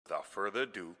without further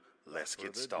ado, let's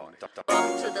get started.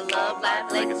 Welcome to the Love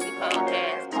Life Legacy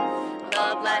Podcast.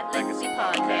 Love Life Legacy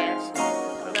Podcast.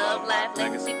 Love Life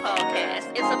Legacy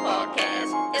Podcast. It's a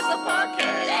podcast. It's a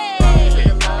podcast. Hey! To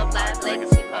the Love Life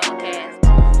Legacy Podcast.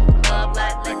 Love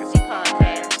Life Legacy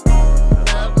Podcast.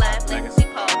 Love Life Legacy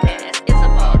Podcast. It's a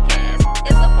podcast.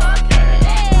 It's a podcast.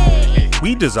 Hey!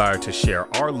 We desire to share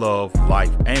our love,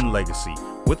 life, and legacy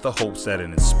with the hopes that it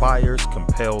inspires,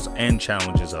 compels, and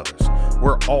challenges others.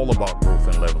 We're all about growth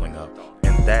and leveling up,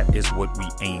 and that is what we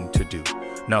aim to do.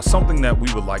 Now, something that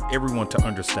we would like everyone to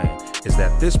understand is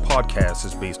that this podcast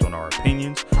is based on our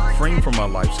opinions, framed from our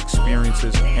life's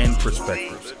experiences and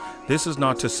perspectives. This is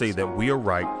not to say that we are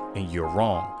right and you're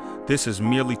wrong. This is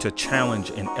merely to challenge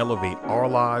and elevate our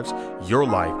lives, your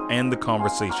life, and the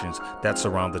conversations that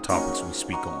surround the topics we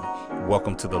speak on.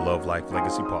 Welcome to the Love Life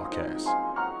Legacy Podcast.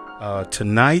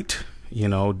 Tonight,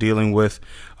 dealing with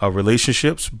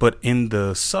relationships, but in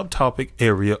the subtopic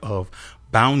area of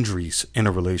boundaries in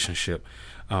a relationship.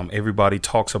 Everybody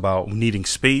talks about needing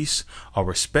space or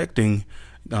respecting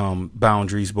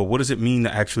boundaries, but what does it mean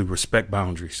to actually respect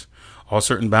boundaries? Are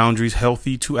certain boundaries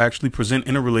healthy to actually present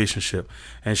in a relationship,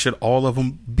 and should all of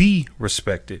them be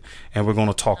respected? And we're going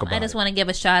to talk about it. I just want to give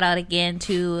a shout out again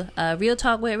to Real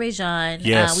Talk with Rajon.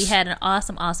 Yes. We had an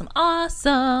awesome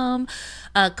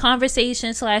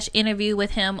conversation / interview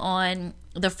with him on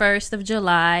the 1st of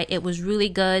July. It was really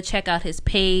good. Check out his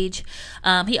page.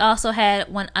 He also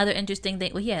had one other interesting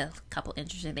thing. Well, he had a couple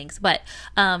interesting things, but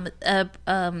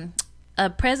a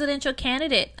presidential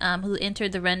candidate who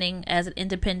entered the running as an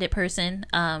independent person.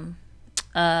 Her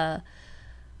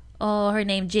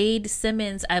name Jade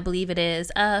Simmons, I believe it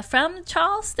is, from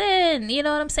Charleston. You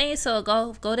know what I'm saying? So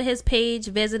go to his page,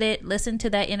 visit it, listen to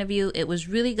that interview. It was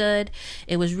really good.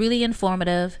 It was really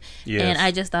informative. Yes. And I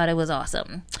just thought it was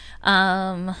awesome.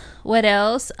 What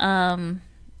else? Any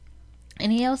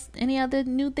other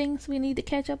new things we need to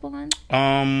catch up on?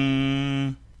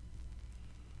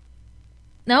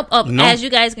 Nope. No. As you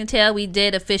guys can tell, we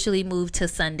did officially move to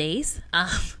Sundays.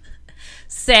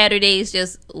 Saturdays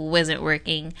just wasn't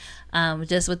working,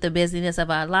 just with the busyness of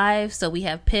our lives. So we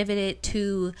have pivoted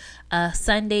to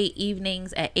Sunday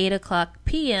evenings at 8:00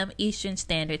 p.m. Eastern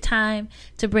Standard Time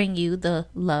to bring you the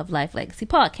Love Life Legacy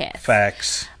Podcast.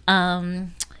 Facts.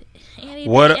 Anything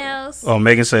else? Oh,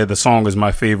 Megan said the song is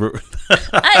my favorite.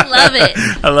 I love it.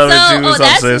 I love it too.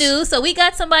 That's new. So we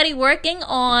got somebody working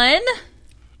on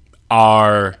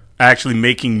are actually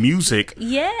making music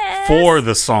for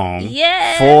the song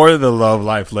for the Love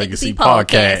Life Legacy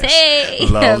Podcast. Hey,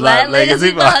 Love Life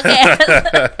Legacy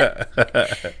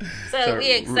Podcast. So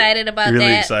we're excited about that.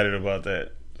 Really excited about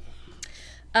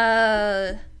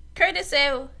that. Curtis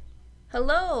said,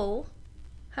 "Hello,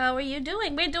 how are you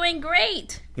doing?" We're doing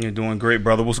great. You're doing great,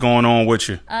 brother. What's going on with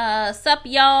you? Sup,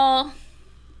 y'all?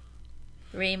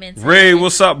 Raymond. Ray,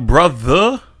 what's up,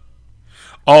 brother?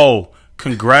 Oh,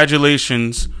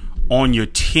 congratulations on your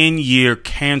 10-year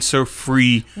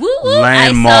cancer-free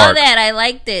landmark. I saw that. I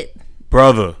liked it.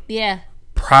 Brother. Yeah.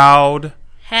 Proud.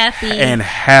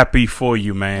 Happy for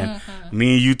you, man. Mm-hmm.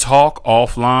 Me and you talk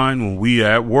offline when we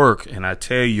at work, and I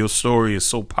tell you, your story is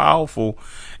so powerful,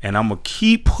 and I'm going to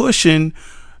keep pushing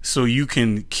so you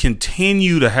can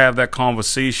continue to have that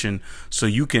conversation, so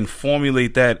you can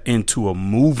formulate that into a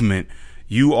movement.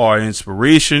 You are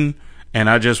inspiration. And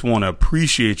I just want to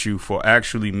appreciate you for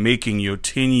actually making your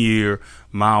 10-year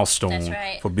milestone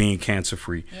for being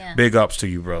cancer-free. Yeah. Big ups to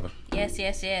you, brother. Yes.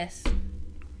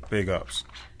 Big ups.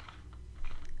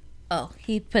 Oh,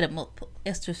 he put a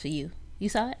extra for you. You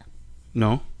saw it?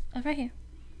 No. Oh, right here.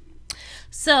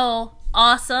 So,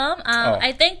 awesome.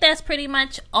 I think that's pretty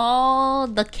much all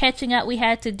the catching up we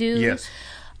had to do. Yes.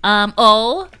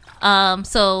 So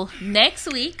next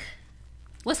week,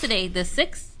 what's today? The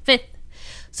 6th? 5th?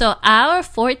 So our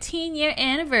 14-year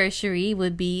anniversary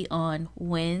would be on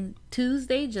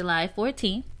Tuesday, July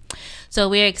 14th. So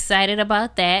we're excited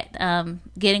about that,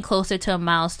 getting closer to a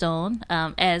milestone.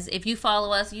 As if you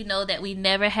follow us, you know that we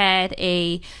never had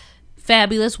a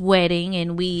fabulous wedding,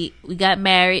 and we got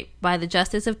married by the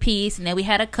Justice of Peace, and then we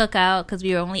had a cookout because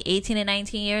we were only 18 and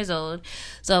 19 years old.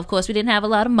 So of course we didn't have a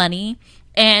lot of money.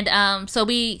 And so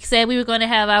we said we were going to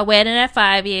have our wedding at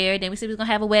 5 year. Then we said we were going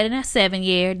to have a wedding at 7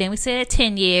 year. Then we said at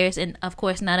 10 years. And of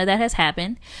course, none of that has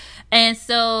happened. And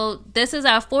so this is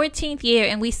our 14th year.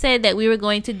 And we said that we were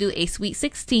going to do a Sweet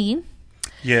 16.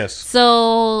 Yes.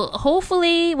 So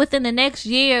hopefully within the next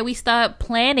year, we start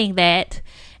planning that.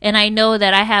 And I know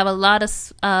that I have a lot of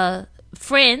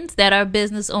friends that are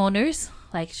business owners,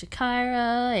 like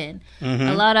Shakira and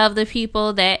a lot of other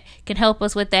people that can help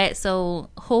us with that. So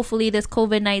hopefully this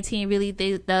COVID-19 really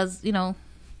does,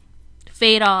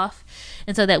 fade off,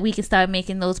 and so that we can start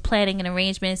making those planning and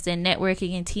arrangements and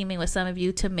networking and teaming with some of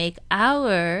you to make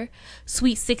our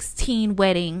Sweet 16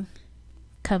 wedding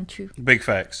come true. Big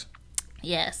facts.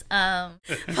 Yes.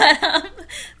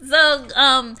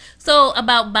 So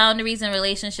about boundaries and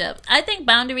relationships. I think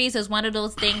boundaries is one of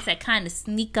those things that kind of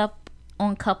sneak up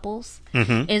on couples.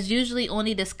 It's usually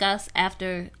only discussed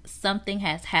after something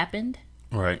has happened.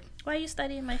 Right. Why are you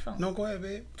studying my phone? No, go ahead,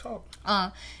 babe. Talk.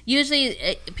 Usually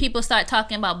people start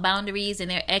talking about boundaries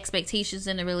and their expectations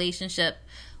in a relationship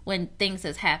when things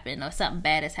has happened or something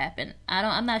bad has happened.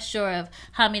 I'm not sure of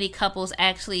how many couples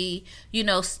actually,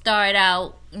 start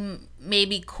out,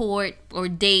 maybe court or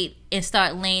date and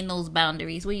start laying those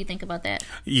boundaries. What do you think about that?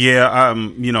 Yeah,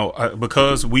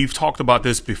 because we've talked about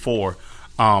this before.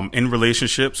 In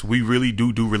relationships, we really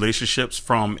do relationships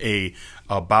from a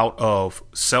bout of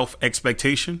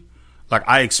self-expectation. Like,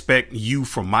 I expect you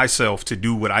from myself to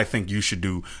do what I think you should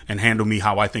do and handle me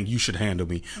how I think you should handle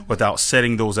me, without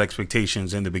setting those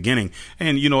expectations in the beginning.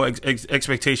 And,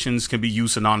 expectations can be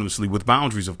used synonymously with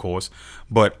boundaries, of course.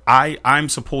 But I'm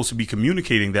supposed to be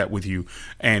communicating that with you.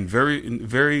 And very,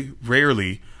 very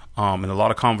rarely, in a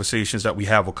lot of conversations that we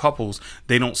have with couples,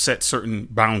 they don't set certain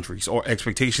boundaries or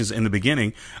expectations in the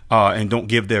beginning, and don't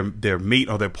give their mate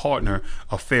or their partner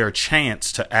a fair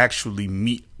chance to actually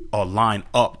meet or line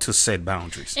up to said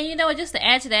boundaries. And just to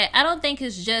add to that, I don't think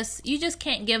it's just, you just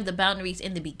can't give the boundaries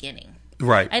in the beginning.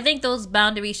 Right. I think those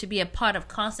boundaries should be a part of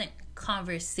constant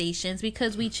conversations,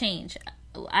 because we change.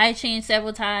 I changed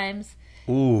several times.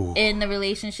 Ooh. In the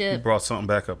relationship. You brought something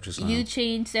back up just now. You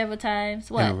changed several times.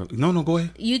 What? No, go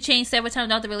ahead. You changed several times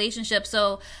throughout the relationship.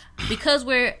 So because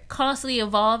we're constantly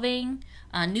evolving,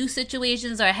 new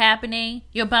situations are happening,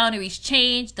 your boundaries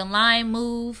change, the line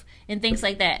move, and things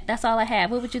like that. That's all I have.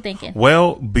 What were you thinking?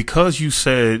 Well, because you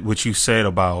said what you said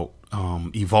about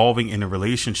evolving in a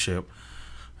relationship,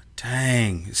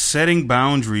 dang, setting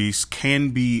boundaries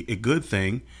can be a good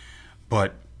thing,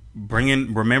 but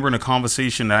remembering a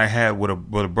conversation that I had with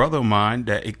a brother of mine,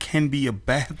 that it can be a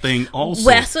bad thing also.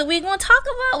 Well, that's what we're going to talk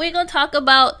about. We're going to talk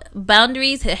about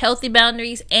boundaries, healthy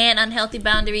boundaries and unhealthy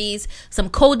boundaries, some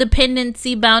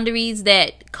codependency boundaries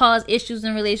that cause issues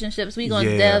in relationships. We're going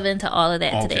to delve into all of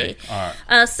that today. All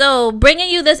right. So bringing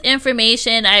you this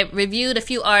information, I reviewed a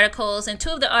few articles, and two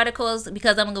of the articles,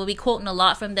 because I'm going to be quoting a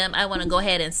lot from them, I want to go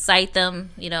ahead and cite them,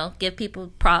 give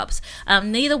people props.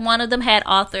 Neither one of them had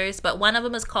authors, but one of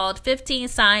them is called 15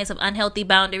 Signs of Unhealthy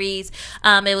Boundaries.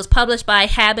 It was published by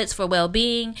Habits for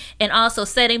Wellbeing, and also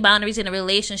Setting Boundaries in a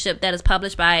Relationship, that is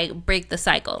published by Break the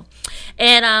Cycle.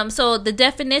 And so the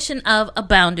definition of a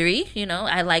boundary,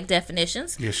 I like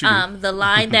definitions. Yes, you do. The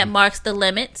line that marks the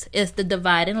limits is the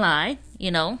dividing line.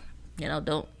 Every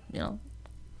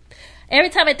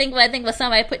time I think about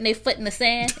somebody putting their foot in the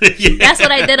sand. Yeah. That's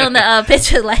what I did on the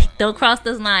picture, like, don't cross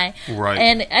this line. Right.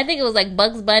 And I think it was like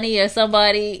Bugs Bunny or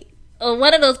somebody, or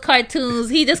one of those cartoons,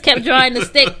 he just kept drawing the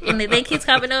stick and the thing keeps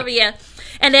coming over. Yeah.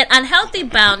 And then unhealthy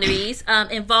boundaries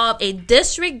involve a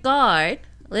disregard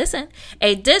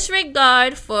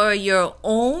for your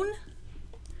own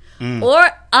or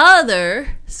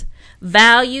others'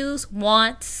 values,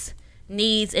 wants,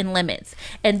 needs, and limits.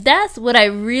 And that's what I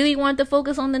really want to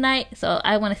focus on tonight. So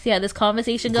I want to see how this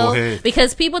conversation goes,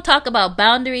 because people talk about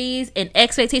boundaries and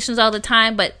expectations all the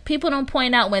time, but people don't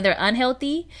point out when they're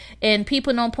unhealthy, and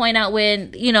people don't point out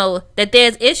when that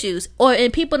there's issues,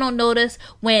 and people don't notice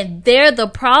when they're the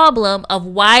problem of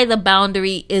why the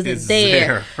boundary isn't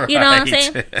there. Right. You know what I'm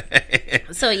saying?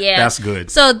 So yeah, that's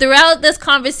good. So throughout this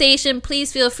conversation,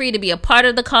 please feel free to be a part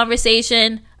of the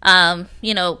conversation.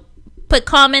 Put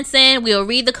comments in. We'll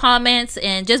read the comments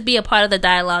and just be a part of the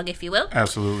dialogue, if you will.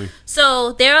 Absolutely.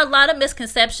 So there are a lot of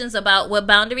misconceptions about what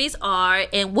boundaries are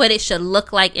and what it should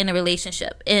look like in a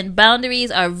relationship. And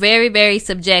boundaries are very, very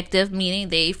subjective, meaning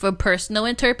they for personal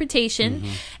interpretation.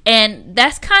 Mm-hmm. And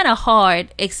that's kind of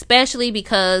hard, especially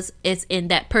because it's in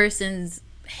that person's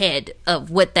head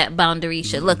of what that boundary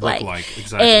should look like.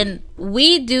 Exactly. And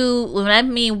we do, when I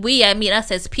mean we, I mean us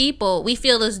as people, we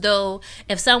feel as though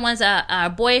if someone's our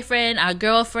boyfriend, our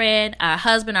girlfriend, our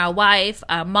husband, our wife,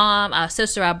 our mom, our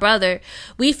sister, our brother,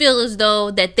 we feel as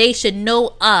though that they should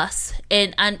know us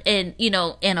and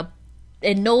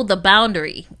know the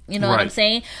boundary. You know what I'm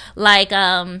saying? Like,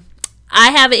 I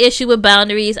have an issue with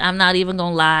boundaries. I'm not even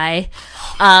gonna lie.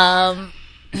 I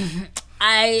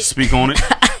speak on it.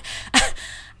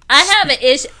 I have an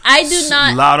issue. I do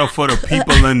not. Louder for the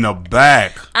people in the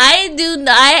back. I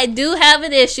do have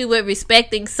an issue with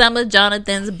respecting some of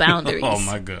Jonathan's boundaries. Oh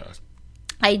my gosh.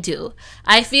 I do.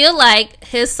 I feel like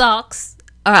his socks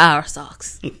are our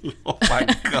socks. Oh my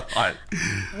God.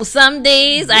 Some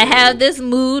days I have this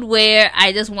mood where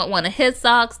I just want one of his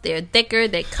socks. They're thicker,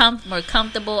 they're more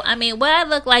comfortable. I mean, what I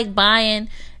look like buying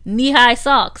knee-high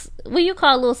socks. What do you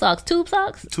call little socks? Tube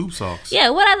socks? Tube socks. Yeah,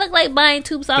 what I look like buying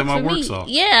tube socks They're my for work me. socks.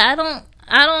 Yeah,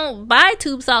 I don't buy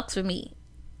tube socks for me.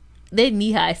 They're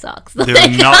knee-high socks. They're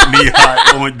not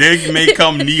knee-high. They may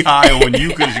come knee-high on you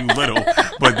because you little,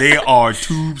 but they are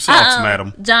tube socks,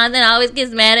 madam. Jonathan always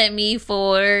gets mad at me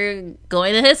for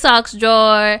going to his socks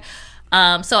drawer.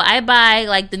 So I buy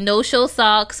like the no-show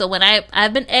socks. So when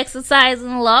I've been exercising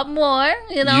a lot more,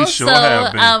 you know. You sure so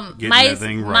have been getting that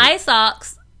thing right. my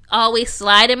socks always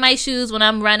slide in my shoes when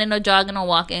I'm running or jogging or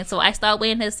walking. So I start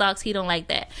wearing his socks. He don't like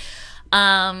that.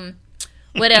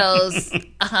 What else?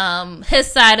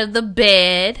 His side of the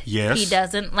bed. Yes. He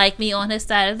doesn't like me on his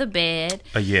side of the bed.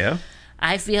 Yeah.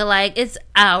 I feel like it's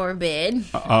our bed.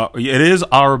 It is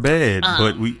our bed,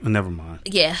 but we never mind.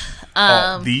 Yeah.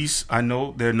 These, I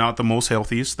know they're not the most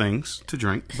healthiest things to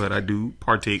drink, but I do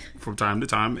partake from time to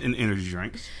time in energy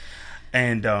drinks.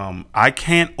 And I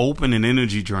can't open an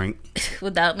energy drink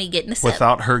without me getting a sip.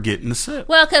 Without her getting a sip.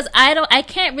 Well, because I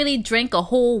can't really drink a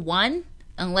whole one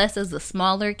unless it's a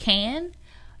smaller can.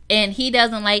 And he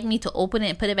doesn't like me to open it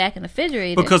and put it back in the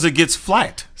refrigerator. Because it gets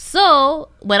flat. So,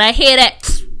 when I hear that,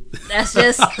 that's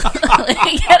just, let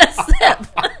me get a sip.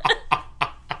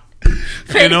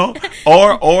 You know,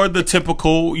 or the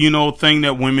typical, you know, thing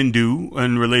that women do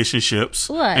in relationships.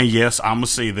 What? And yes, I'm gonna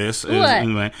say this: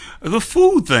 what? The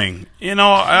food thing. You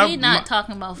know, we're not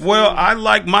talking about food. Well, I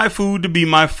like my food to be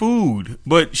my food,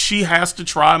 but she has to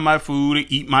try my food, or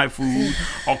eat my food,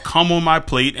 or come on my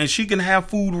plate, and she can have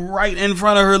food right in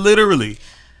front of her, literally.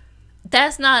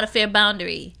 That's not a fair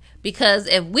boundary. Because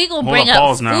if we're going to bring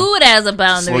up food as a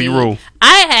boundary,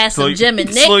 I had some Jim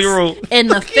and Nick's in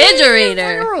the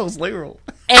refrigerator. Slow your roll.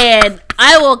 And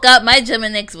I woke up, my Jim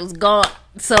and Nick's was gone.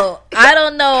 So I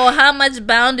don't know how much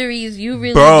boundaries you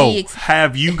really need.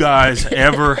 Have you guys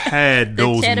ever had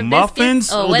those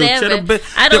muffins? Or whatever.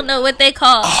 I don't know what they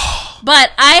call. But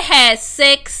I had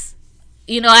 6.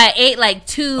 You know, I ate like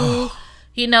 2.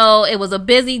 You know, it was a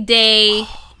busy day.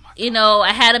 You know,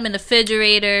 I had them in the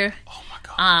refrigerator.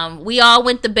 We all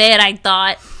went to bed, I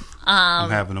thought. I'm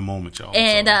having a moment, y'all.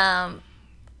 And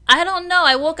I don't know.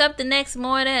 I woke up the next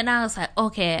morning and I was like,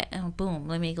 okay, and boom,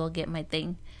 let me go get my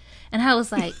thing. And I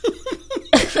was like,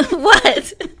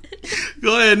 what?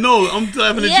 Go ahead. No, I'm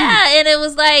having a juice. Yeah, and it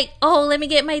was like, oh, let me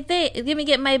get my thing. Let me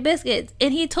get my biscuits.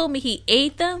 And he told me he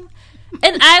ate them.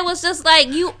 And I was just like,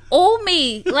 you owe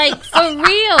me, like, for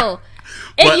real.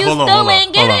 And but you still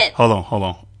ain't get it. Hold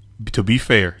on. To be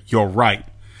fair, you're right.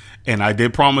 And I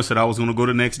did promise that I was going to go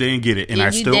the next day and get it. And I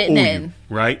still owe you,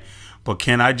 right? But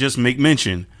can I just make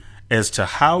mention as to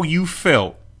how you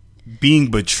felt being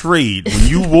betrayed when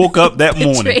you woke up that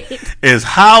morning is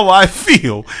how I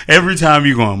feel every time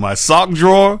you go in my sock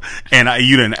drawer and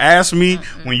you didn't ask me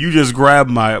when you just grab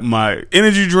my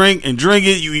energy drink and drink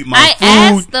it. You eat my food.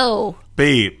 I asked though.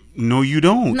 Babe, no you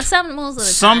don't. Most of the time.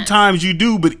 Sometimes you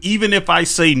do, but even if I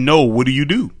say no, what do you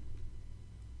do?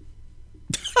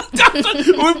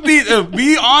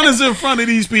 Be honest in front of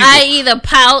these people. I either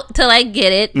pout till I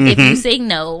get it if you say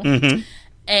no,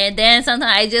 and then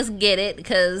sometimes I just get it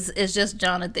because it's just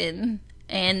Jonathan,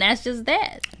 and that's just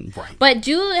that. Right. But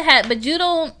you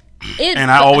don't. And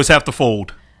I always have to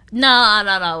fold. No,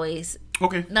 not always.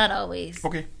 Okay. Not always.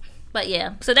 Okay. But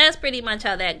yeah, so that's pretty much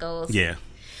how that goes. Yeah.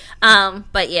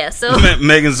 But yeah, so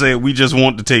Megan said we just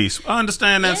want the taste. I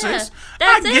understand that, sis.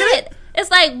 That's it. It's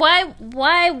like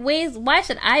why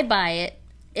should I buy it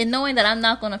and knowing that I'm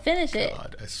not going to finish it?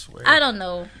 God, I swear. I don't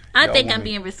know. I think I'm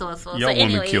being resourceful. Y'all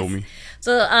want to kill me.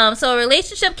 So a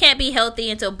relationship can't be healthy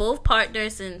until both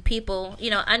partners and people, you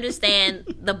know,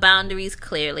 understand the boundaries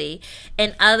clearly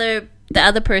and the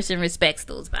other person respects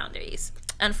those boundaries.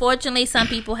 Unfortunately, some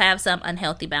people have some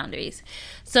unhealthy boundaries.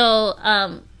 So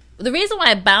the reason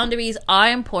why boundaries are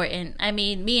important, I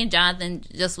mean, me and Jonathan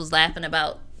just was laughing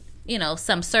about, you know,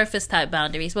 some surface type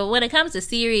boundaries, but when it comes to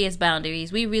serious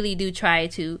boundaries, we really do try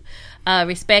to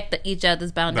respect each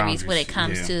other's boundaries when it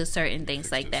comes to certain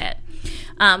things like that.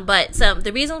 But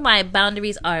the reason why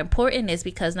boundaries are important is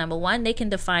because, number one, they can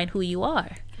define who you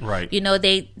are. Right. You know,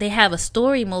 they have a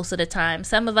story most of the time.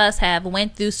 Some of us have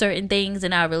went through certain things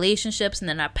in our relationships and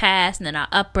in our past and in our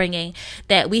upbringing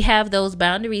that we have those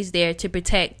boundaries there to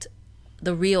protect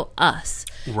the real us.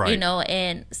 Right. You know,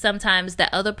 and sometimes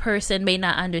the other person may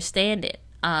not understand it.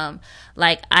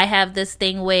 Like I have this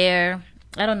thing where,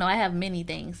 I don't know, I have many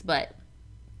things, but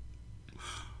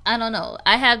I don't know.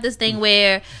 I have this thing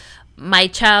where my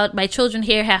children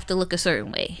here have to look a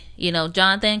certain way. You know,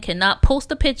 Jonathan cannot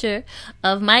post a picture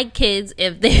of my kids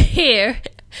if their hair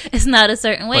is not a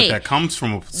certain way. But that comes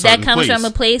from a certain place. From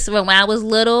a place when I was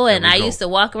little, and I used to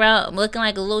walk around looking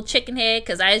like a little chicken head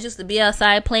because I used to be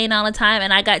outside playing all the time,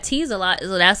 and I got teased a lot.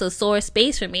 So that's a sore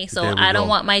space for me. So I don't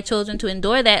want my children to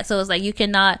endure that. So it's like, you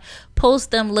cannot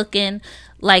post them looking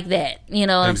like that. You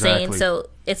know what I'm saying? So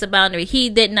it's a boundary. He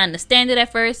didn't understand it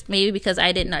at first, maybe because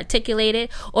I didn't articulate it,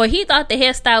 or he thought the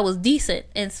hairstyle was decent,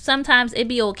 and sometimes it'd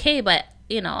be okay, but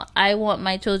you know, I want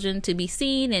my children to be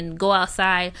seen and go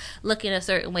outside looking a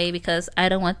certain way because I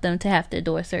don't want them to have to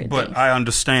endure certain things. But I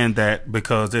understand that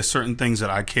because there's certain things that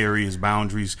I carry as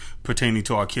boundaries pertaining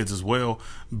to our kids as well,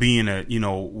 being that, you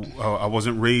know, I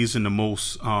wasn't raised in the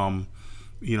most,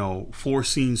 you know,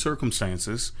 foreseen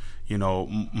circumstances. You know,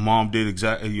 mom did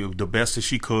exactly the best that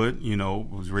she could, you know,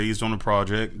 was raised on a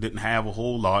project, didn't have a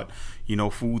whole lot, you know,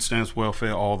 food stamps,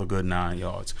 welfare, all the good 9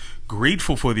 yards.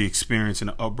 Grateful for the experience and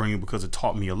the upbringing because it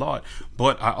taught me a lot.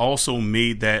 But I also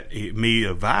made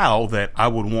a vow that I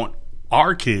would want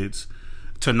our kids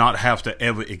to not have to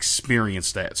ever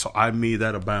experience that. So I made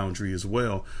that a boundary as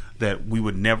well, that we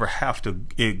would never have to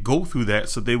go through that,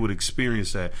 so they would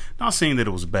experience that. Not saying that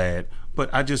it was bad, but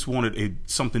I just wanted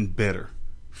something better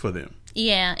for them.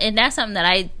 Yeah, and that's something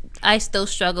that I still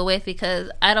struggle with because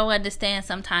I don't understand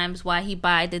sometimes why he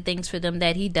buy the things for them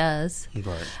that he does.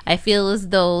 Right. I feel as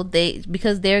though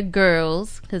because they're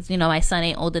girls, because you know my son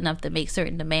ain't old enough to make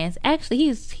certain demands. Actually,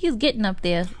 he's getting up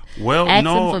there. Well,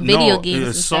 asking for video games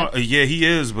and stuff. Yeah, he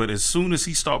is. But as soon as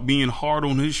he stopped being hard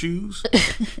on his shoes,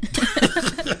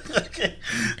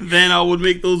 then I would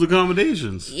make those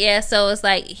accommodations. Yeah, so it's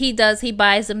like he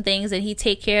buys them things and he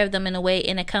take care of them in a way,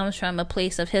 and it comes from a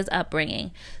place of his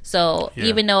upbringing. So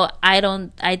even though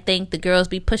I think the girls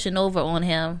be pushing over on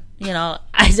him, you know,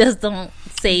 I just don't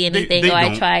say anything,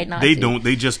 I try not to.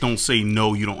 They just don't say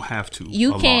no, you don't have to.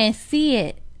 You can't see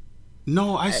it.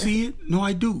 No, I see it. No,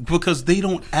 I do. Because they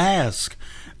don't ask.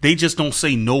 They just don't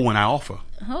say no when I offer.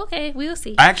 Okay, we'll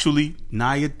see. Actually,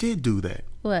 Naya did do that.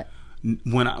 What?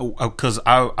 Because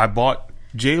I bought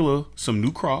Jayla some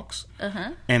new Crocs,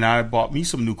 and I bought me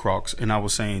some new Crocs, and I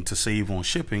was saying to save on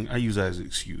shipping. I use that as an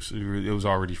excuse. It was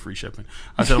already free shipping.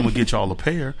 I said, I'm going to get y'all a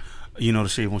pair, you know, to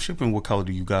save on shipping. What color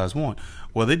do you guys want?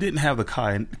 Well, they didn't have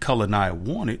the color Naya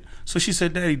wanted, so she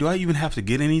said, Daddy, do I even have to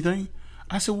get anything?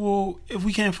 I said, well, if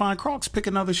we can't find Crocs, pick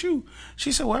another shoe.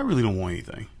 She said, well, I really don't want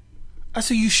anything. I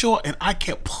said, you sure? And I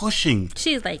kept pushing.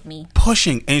 She's like me.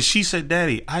 Pushing. And she said,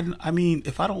 Daddy, I mean,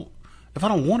 if I don't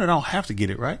want it, I don't have to get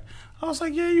it, right? I was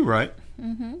like, yeah, you're right.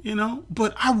 Mm-hmm. You know,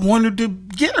 but I wanted to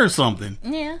get her something.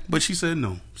 Yeah. But she said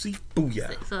no. See,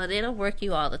 booyah. So they don't work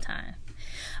you all the time.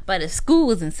 But if school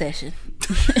was in session,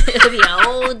 it'll be a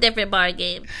whole different bar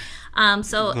game.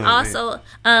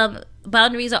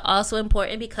 Boundaries are also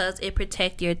important because it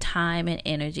protects your time and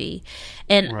energy.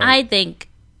 And I think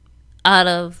out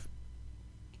of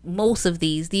most of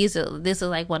this is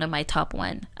like one of my top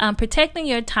one. Protecting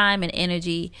your time and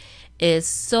energy is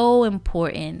so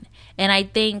important. And I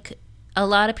think a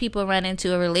lot of people run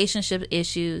into relationship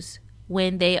issues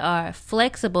when they are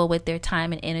flexible with their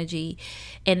time and energy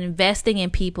and investing in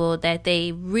people that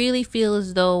they really feel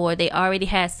as though, or they already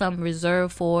had some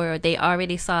reserve for, or they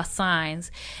already saw signs,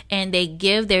 and they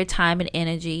give their time and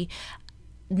energy,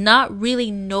 not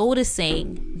really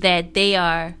noticing that they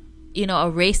are, you know,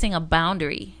 erasing a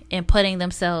boundary and putting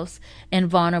themselves in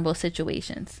vulnerable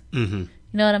situations. Mm-hmm. You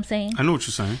know what I'm saying? I know what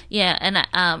you're saying. Yeah,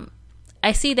 and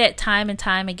I see that time and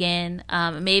time again.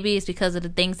 Maybe it's because of the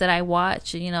things that I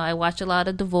watch. You know, I watch a lot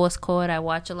of divorce court. I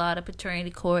watch a lot of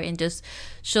paternity court and just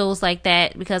shows like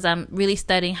that because I'm really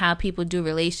studying how people do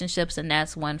relationships, and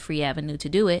that's one free avenue to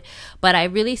do it. But I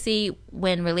really see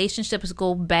when relationships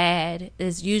go bad,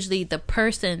 it's usually the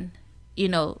person, you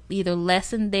know, either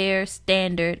lessen their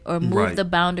standard or move the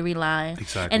boundary line.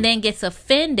 Exactly. And then gets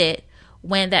offended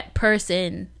when that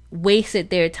person wasted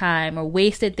their time or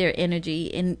wasted their energy,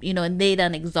 and you know, and they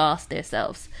done exhaust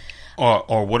themselves.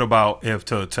 Or what about, if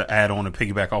to add on and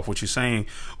piggyback off what you're saying,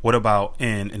 what about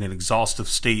in an exhaustive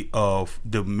state of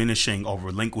diminishing or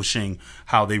relinquishing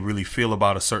how they really feel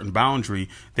about a certain boundary,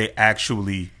 they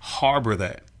actually harbor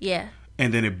that. Yeah.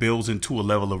 And then it builds into a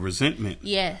level of resentment.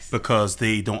 Yes. Because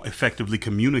they don't effectively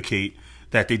communicate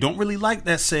that they don't really like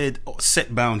that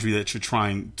set boundary that you're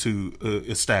trying to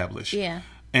establish. Yeah.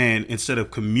 And instead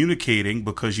of communicating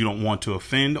because you don't want to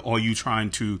offend, or you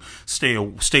trying to stay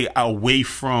away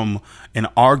from an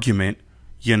argument,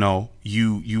 you know,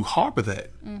 you harbor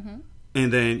that. Mm-hmm.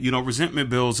 And then, you know, resentment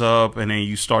builds up, and then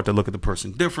you start to look at the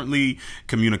person differently.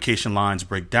 Communication lines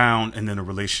break down, and then the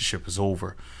relationship is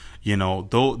over. You know,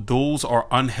 those are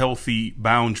unhealthy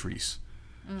boundaries,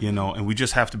 you know, and we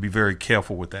just have to be very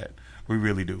careful with that. We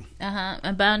really do.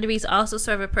 And boundaries also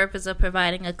serve a purpose of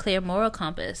providing a clear moral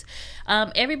compass.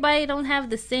 Everybody don't have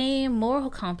the same moral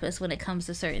compass when it comes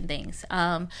to certain things.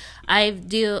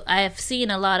 I've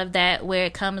seen a lot of that where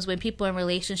it comes when people in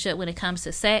relationship, when it comes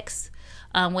to sex,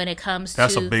 when it comes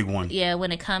That's a big one. Yeah,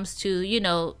 when it comes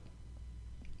to,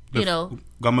 I'm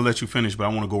gonna let you finish, but I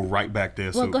want to go right back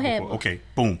there. Well, go ahead. Okay,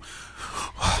 boom.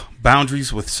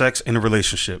 Boundaries with sex in a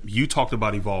relationship. You talked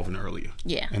about evolving earlier.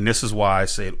 Yeah. And this is why I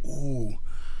said, ooh.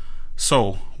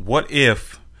 So what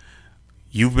if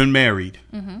you've been married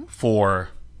for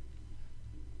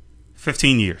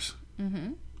 15 years?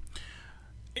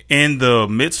 In the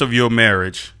midst of your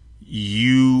marriage,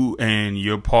 you and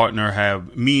your partner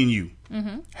have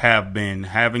been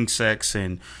having sex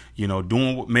and, you know,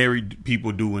 doing what married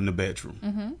people do in the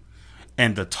bedroom.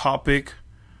 And the topic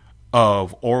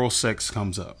of oral sex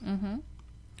comes up.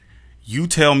 You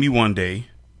tell me one day,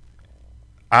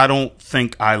 I don't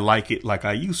think I like it like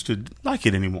I used to like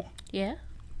it anymore. Yeah.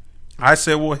 I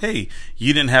said, well, hey,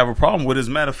 you didn't have a problem with it. As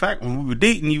a matter of fact, when we were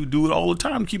dating, you do it all the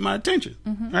time to keep my attention.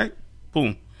 Right?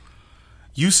 Boom.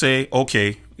 You say,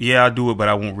 okay, yeah, I do it, but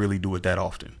I won't really do it that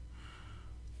often.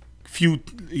 Few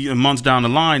months down the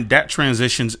line, that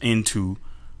transitions into,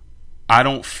 I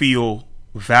don't feel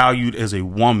valued as a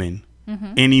woman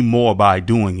anymore by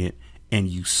doing it, and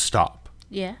you stop.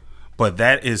 Yeah. But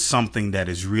that is something that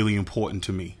is really important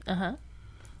to me.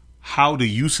 How do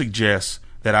you suggest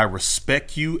that I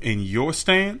respect you in your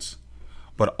stance,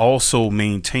 but also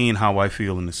maintain how I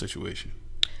feel in the situation?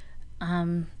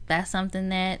 That's something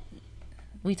that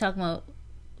we talk about,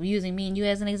 using me and you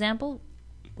as an example.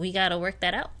 We got to work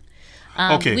that out.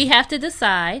 Okay. We have to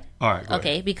decide. All right.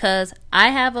 Okay, because I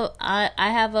have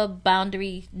a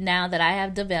boundary now that I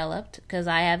have developed because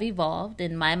I have evolved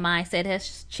and my mindset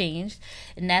has changed,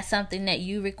 and that's something that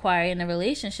you require in a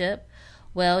relationship.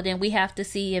 Well, then we have to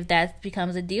see if that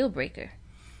becomes a deal breaker.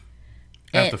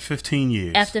 After 15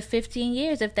 years. After 15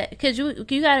 years, if that, because you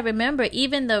got to remember,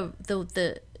 even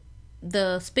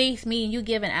the space me and you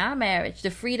give in our marriage,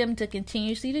 the freedom to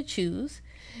continuously to choose,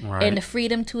 right, and the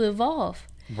freedom to evolve.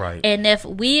 Right. And if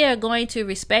we are going to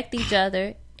respect each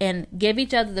other and give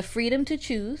each other the freedom to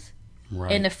choose, right,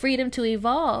 and the freedom to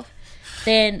evolve,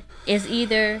 then it's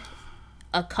either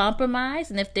a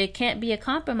compromise. And if there can't be a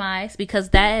compromise because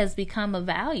that has become a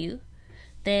value,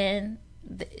 then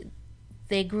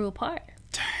they grew apart.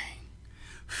 Dang.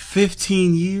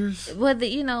 15 years? Well,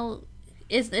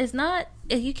 it's not,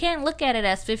 you can't look at it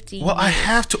as 15 Well, years. I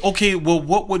have to. Okay, well,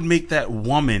 what would make that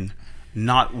woman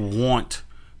not want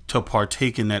to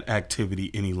partake in that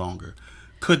activity any longer?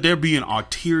 Could there be an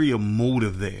ulterior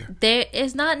motive there? There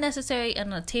is not necessarily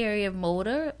an ulterior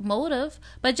motive,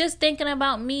 but just thinking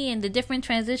about me and the different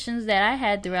transitions that I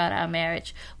had throughout our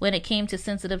marriage when it came to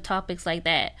sensitive topics like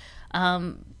that.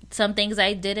 Some things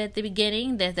I did at the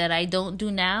beginning that I don't do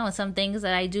now, and some things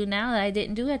that I do now that I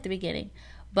didn't do at the beginning.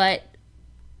 But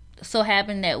so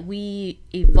happened that we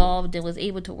evolved and was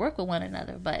able to work with one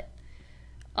another. But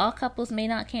all couples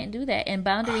can't do that, and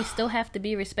boundaries still have to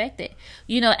be respected.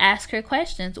 Ask her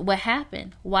questions. What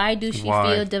happened? Why do she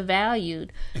feel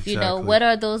devalued? Exactly. What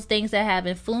are those things that have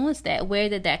influenced that? Where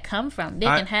did that come from? They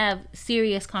can have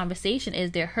serious conversation.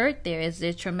 Is there hurt there? Is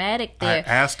there traumatic there? I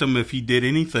asked him if he did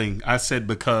anything. I said,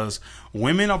 because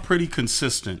women are pretty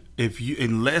consistent.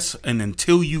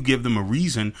 Until you give them a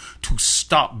reason to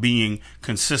stop being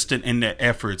consistent in their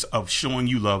efforts of showing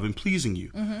you love and pleasing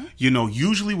you.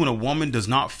 Usually when a woman does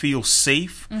not feel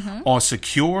safe or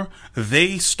secure,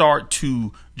 they start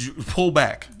to pull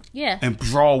back and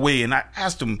draw away. And I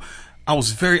asked him, I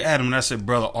was very adamant. I said,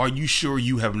 brother, are you sure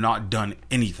you have not done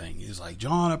anything? He's like,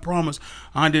 John, I promise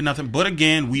I did nothing. But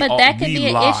again, that could be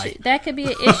an issue. That could be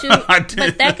an issue.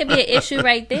 But that could be an issue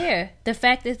right there. The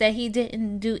fact is that he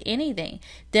didn't do anything.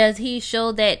 Does he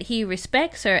show that he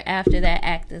respects her after that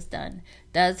act is done?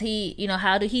 Does he,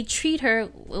 how do he treat her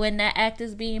when that act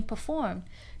is being performed?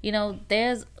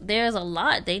 There's a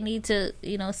lot. They need to,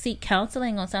 seek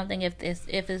counseling on something if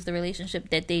it's the relationship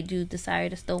that they do desire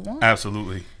to still want.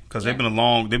 Absolutely. Because they've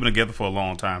been together for a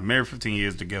long time. Married 15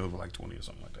 years, together for like 20 or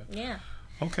something like that. Yeah.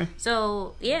 Okay.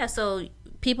 So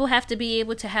people have to be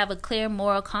able to have a clear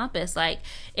moral compass. Like,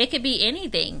 it could be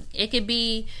anything. It could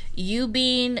be you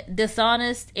being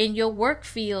dishonest in your work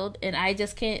field, and I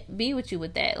just can't be with you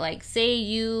with that. Like, say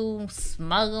you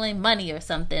smuggling money or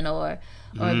something, or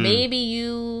maybe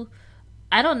you,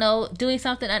 I don't know, doing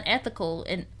something unethical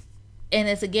and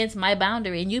it's against my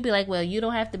boundary, and you'd be like, well, you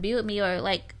don't have to be with me, or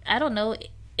like, I don't know.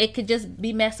 It could just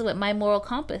be messing with my moral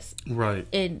compass. Right.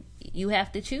 And you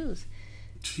have to choose.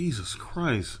 Jesus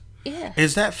Christ. Yeah.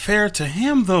 Is that fair to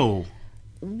him, though?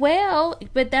 Well,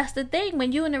 but that's the thing.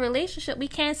 When you're in a relationship, we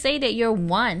can't say that you're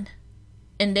one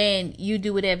and then you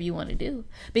do whatever you want to do,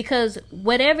 because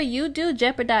whatever you do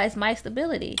jeopardize my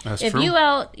stability. That's if true. you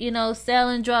out,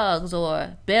 selling drugs or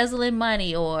embezzling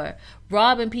money or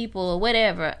robbing people or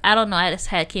whatever, I don't know. I just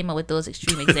came up with those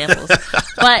extreme examples.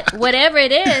 But whatever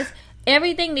it is,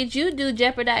 everything that you do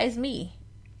jeopardize me.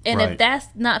 And Right. if that's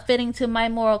not fitting to my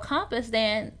moral compass,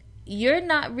 then you're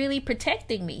not really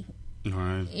protecting me. All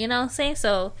right. You know what I'm saying?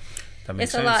 So That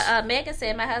makes it's a sense. lot. Megan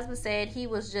said, my husband said he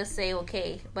was just say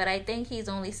okay, but I think he's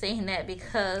only saying that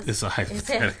because It's a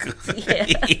hypothetical. Yeah.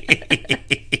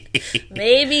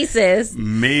 Maybe, sis.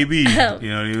 Maybe.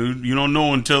 You don't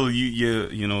know until you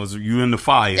in the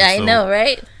fire. I so. know,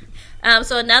 right?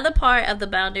 So another part of the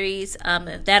boundaries,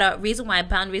 reason why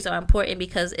boundaries are important,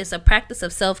 because it's a practice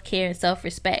of self-care and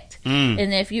self-respect.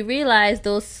 And if you realize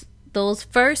those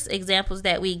first examples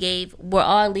that we gave were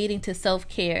all leading to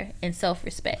self-care and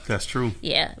self-respect. That's true.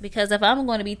 Yeah, because if I'm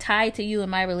going to be tied to you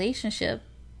in my relationship,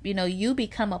 you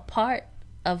become a part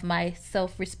of my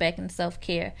self-respect and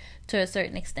self-care to a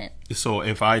certain extent. So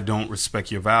if I don't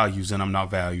respect your values, then I'm not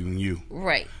valuing you.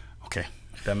 Right. Okay.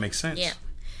 That makes sense. Yeah.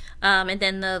 And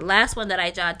then the last one that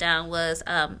I jotted down was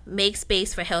make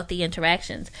space for healthy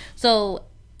interactions. So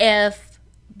if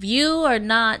you are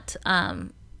not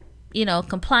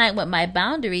compliant with my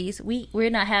boundaries, we're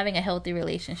not having a healthy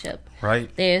relationship. Right.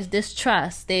 There's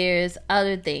distrust. There's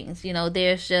other things.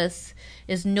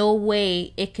 There's no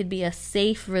way it could be a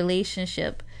safe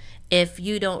relationship if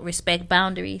you don't respect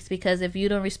boundaries. Because if you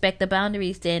don't respect the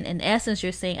boundaries, then in essence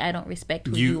you're saying I don't respect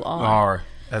who you are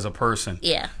as a person.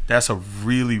 Yeah. That's a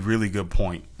really, really good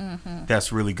point. Mm-hmm.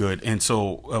 That's really good. And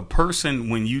so a person,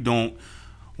 when you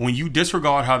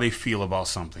disregard how they feel about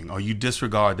something, or you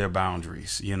disregard their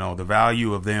boundaries, the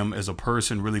value of them as a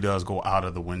person really does go out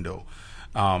of the window.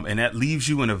 And that leaves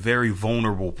you in a very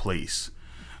vulnerable place,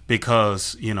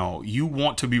 because, you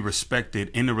want to be respected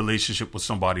in the relationship with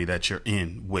somebody that you're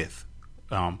in with.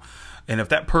 And if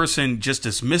that person just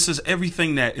dismisses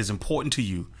everything that is important to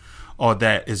you, or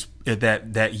that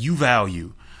you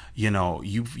value,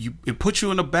 it puts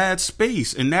you in a bad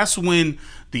space. And that's when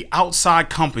the outside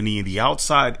company and the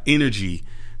outside energy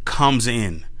comes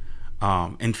in.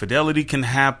 Infidelity can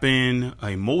happen,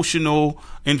 emotional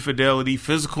infidelity,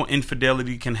 physical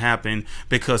infidelity can happen,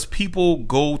 because people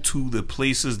go to the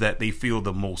places that they feel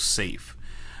the most safe.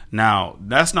 Now,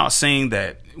 that's not saying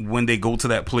that when they go to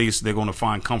that place, they're going to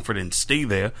find comfort and stay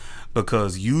there,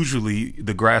 because usually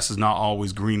the grass is not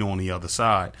always green on the other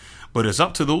side. But it's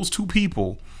up to those two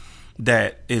people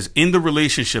that is in the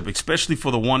relationship, especially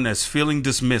for the one that's feeling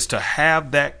dismissed, to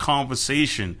have that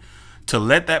conversation, to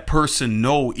let that person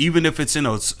know, even if it's in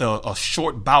a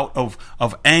short bout of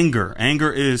anger.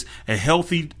 Anger is a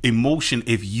healthy emotion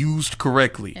if used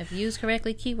correctly. If used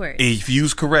correctly, keyword. If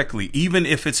used correctly, even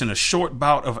if it's in a short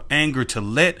bout of anger, to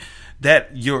let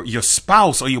that your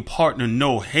spouse or your partner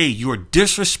know, hey, you're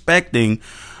disrespecting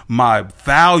my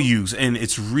values and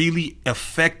it's really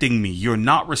affecting me. You're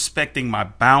not respecting my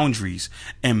boundaries,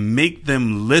 and make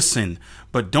them listen.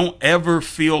 But don't ever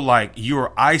feel like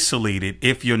you're isolated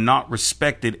if you're not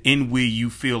respected in where you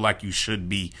feel like you should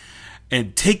be.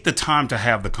 And take the time to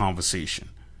have the conversation.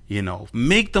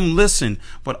 Make them listen,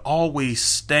 but always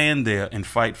stand there and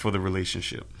fight for the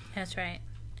relationship. That's right.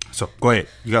 So go ahead.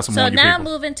 You got some more on your now paper.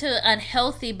 moving to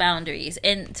unhealthy boundaries.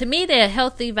 And to me, the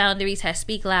healthy boundaries have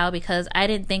speak loud, because I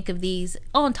didn't think of these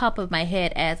on top of my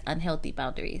head as unhealthy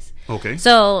boundaries. Okay.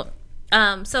 So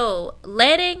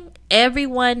letting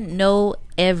everyone know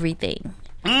everything.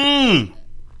 Go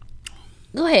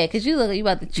ahead, because you look like you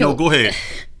about to choke. No, go ahead.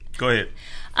 Go ahead.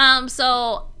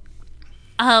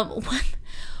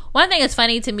 One thing that's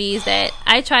funny to me is that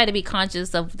I try to be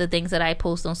conscious of the things that I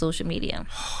post on social media.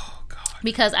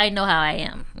 Because I know how I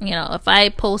am. If I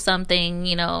post something,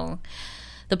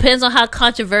 depends on how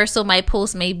controversial my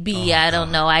post may be. I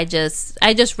don't know. I just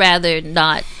rather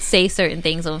not say certain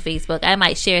things on Facebook. I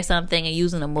might share something and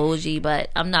use an emoji,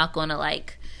 but I'm not going to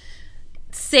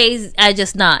say, I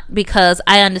just not, because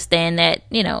I understand that,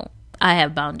 I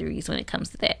have boundaries when it comes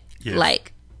to that.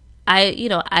 Yes.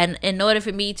 In order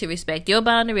for me to respect your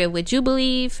boundary of what you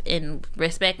believe and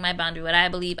respect my boundary what I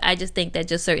believe, I just think that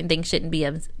just certain things shouldn't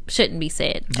be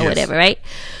said or whatever, right?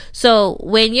 So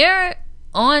when you're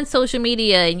on social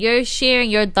media and you're sharing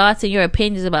your thoughts and your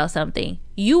opinions about something,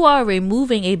 you are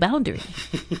removing a boundary.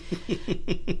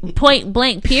 Point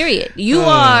blank, period. You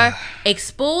are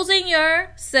exposing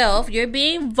yourself, you're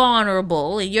being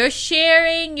vulnerable, and you're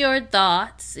sharing your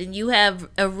thoughts, and you have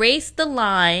erased the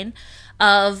line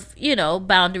of,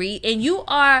 boundary, and you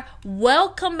are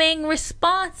welcoming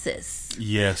responses.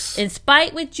 Yes. In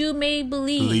spite what you may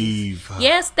believe.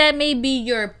 Yes, that may be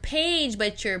your page,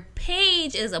 but your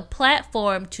page is a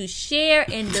platform to share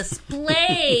and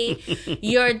display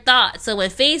your thoughts. So when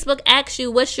Facebook asks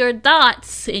you what's your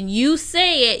thoughts and you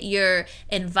say it, you're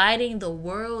inviting the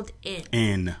world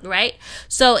in. Right?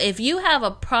 So if you have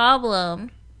a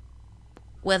problem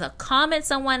with a comment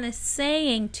someone is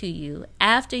saying to you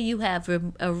after you have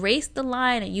erased the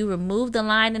line and you remove the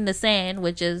line in the sand,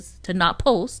 which is to not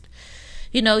post,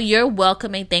 you're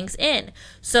welcoming things in.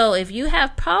 So if you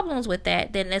have problems with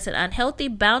that, then it's an unhealthy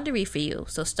boundary for you.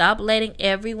 So stop letting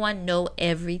everyone know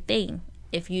everything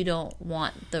if you don't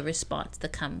want the response to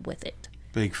come with it.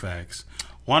 Big facts.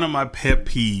 One of my pet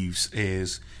peeves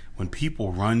is when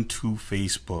people run to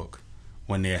Facebook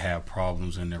when they have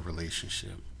problems in their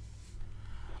relationship.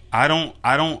 I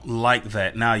don't like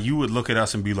that. Now, you would look at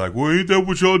us and be like, well, ain't that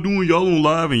what y'all doing? Y'all on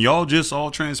live and y'all just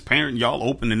all transparent. Y'all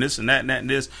open and this and that and that and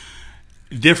this.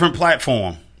 Different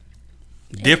platform.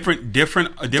 Different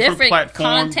platform.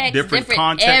 Different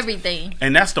context. Everything.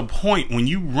 And that's the point. When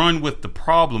you run with the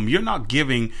problem, you're not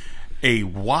giving you're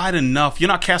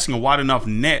not casting a wide enough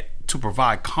net to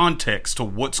provide context to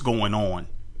what's going on.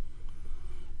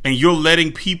 And you're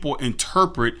letting people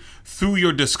interpret through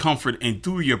your discomfort and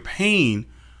through your pain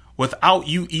without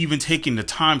you even taking the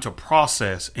time to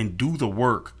process and do the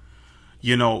work.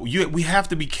 We have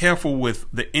to be careful with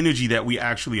the energy that we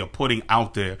actually are putting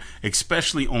out there,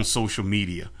 especially on social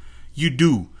media. You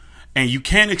do. And you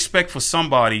can't expect for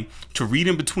somebody to read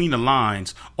in between the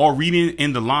lines or read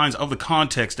in the lines of the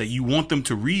context that you want them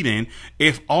to read in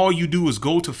if all you do is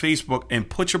go to Facebook and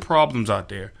put your problems out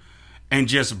there and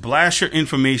just blast your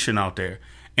information out there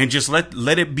and just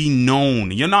let it be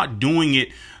known. You're not doing it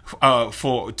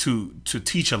to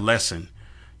teach a lesson.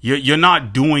 You're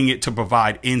not doing it to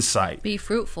provide insight. Be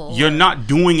fruitful. You're not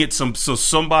doing it so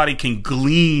somebody can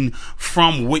glean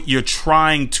from what you're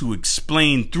trying to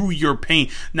explain through your pain.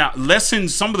 Now,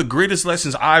 some of the greatest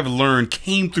lessons I've learned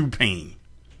came through pain.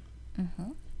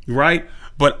 Mm-hmm. Right?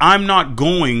 But I'm not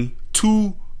going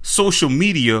to social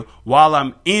media while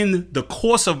I'm in the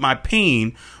course of my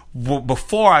pain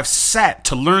before I've sat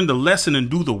to learn the lesson and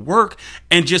do the work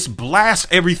and just blast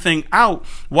everything out.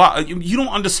 While you don't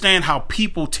understand how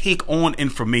people take on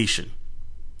information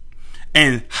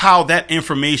and how that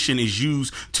information is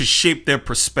used to shape their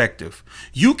perspective.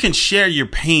 You can share your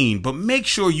pain, but make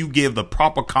sure you give the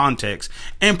proper context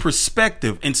and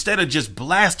perspective instead of just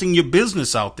blasting your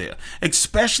business out there,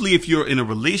 especially if you're in a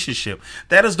relationship.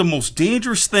 That is the most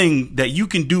dangerous thing that you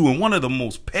can do, and one of the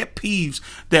most pet peeves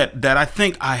that I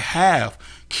think I have.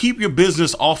 Keep your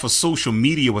business off of social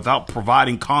media without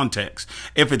providing context.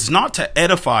 If it's not to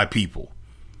edify people,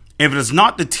 if it's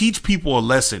not to teach people a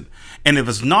lesson, and if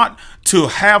it's not to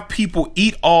have people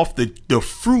eat off the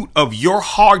fruit of your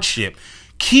hardship,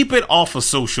 keep it off of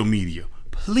social media,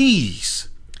 please.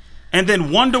 And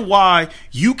then wonder why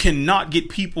you cannot get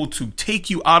people to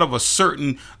take you out of a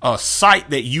certain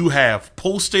site that you have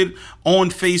posted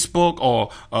on Facebook, or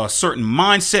a certain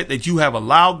mindset that you have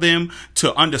allowed them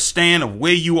to understand of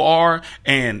where you are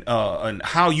and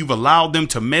how you've allowed them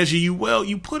to measure you. Well,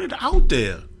 you put it out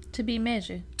there. To be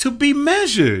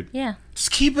measured. Yeah.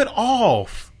 Just keep it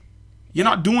off. You're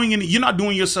not doing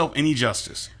yourself any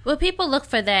justice. Well, people look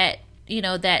for that,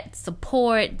 that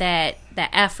support, that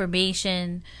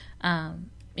affirmation.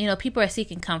 People are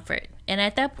seeking comfort. And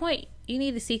at that point, you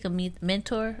need to seek a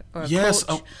mentor or a coach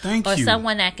or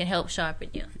someone that can help sharpen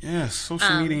you. Yes,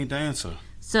 social media ain't the answer.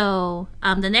 So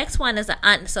the next one is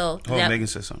Megan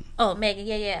said something. Oh, Megan,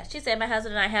 yeah. She said, my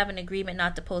husband and I have an agreement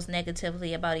not to post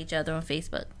negatively about each other on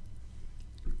Facebook.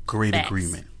 Great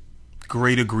agreement.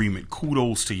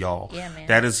 Kudos to y'all. Yeah, man.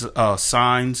 That is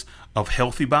signs of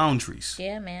healthy boundaries.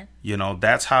 Yeah, man.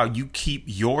 That's how you keep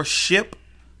your ship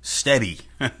steady.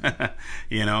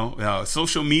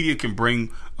 Social media can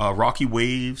bring rocky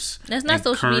waves. That's not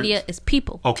social currents. Media, it's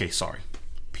people. Okay, sorry.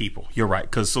 People. You're right,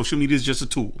 because social media is just a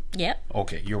tool. Yep.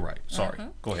 Okay, you're right. Sorry. Mm-hmm.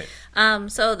 Go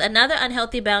ahead. So another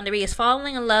unhealthy boundary is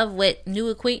falling in love with new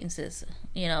acquaintances.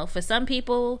 For some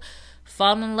people,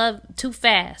 fall in love too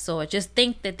fast or just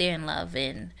think that they're in love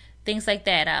and things like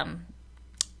that.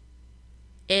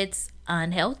 It's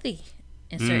unhealthy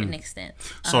in certain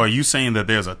extents. So are you saying that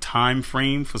there's a time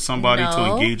frame for somebody to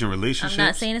engage in relationships? I'm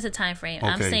not saying it's a time frame. Okay.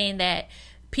 I'm saying that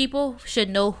people should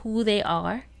know who they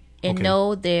are and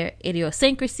know their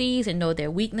idiosyncrasies and know their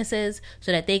weaknesses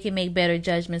so that they can make better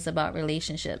judgments about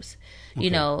relationships.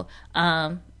 Okay.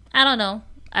 I don't know.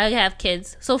 I have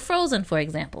kids. So Frozen, for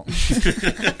example.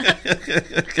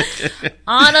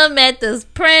 Anna met this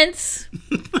prince.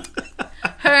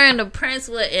 Her and the prince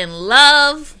were in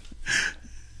love.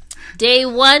 Day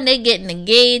one, they getting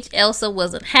engaged. Elsa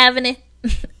wasn't having it.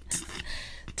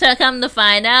 To come to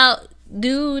find out,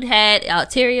 dude had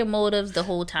ulterior motives the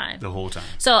whole time.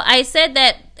 So I said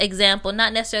that example,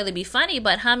 not necessarily be funny,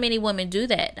 but how many women do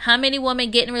that? How many women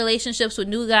get in relationships with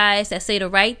new guys that say the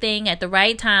right thing at the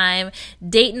right time?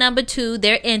 Date number 2,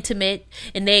 they're intimate,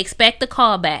 and they expect a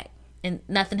call back. And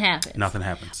nothing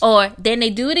happens. Or then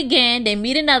they do it again. They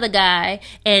meet another guy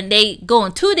and they go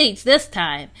on 2 dates this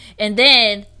time. And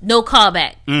then no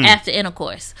callback after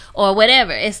intercourse or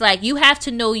whatever. It's like you have to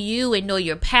know you and know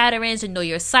your patterns and know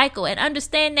your cycle and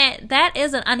understand that that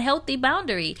is an unhealthy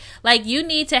boundary. Like you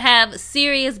need to have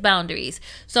serious boundaries.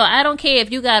 So I don't care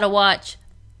if you got to watch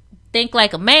Think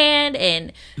Like a Man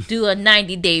and do a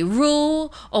 90-day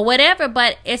rule or whatever,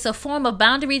 but it's a form of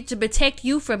boundary to protect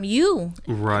you from you,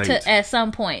 right? At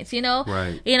some points,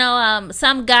 right?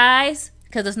 Some guys,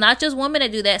 because it's not just women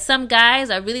that do that. Some guys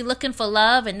are really looking for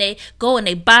love, and they go and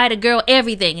they buy the girl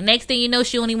everything. And next thing you know,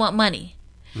 she only want money.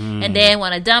 And then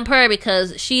want to dump her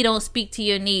because she don't speak to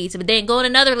your needs. But then go in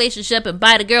another relationship and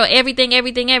buy the girl everything,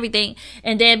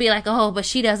 and then be like, oh, but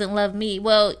she doesn't love me.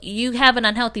 Well, you have an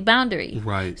unhealthy boundary.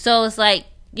 Right. So it's like,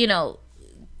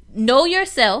 know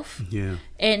yourself. Yeah.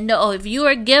 And know if you're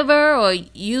a giver or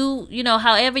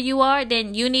however you are,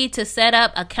 then you need to set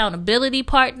up accountability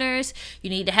partners. You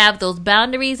need to have those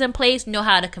boundaries in place, know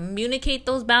how to communicate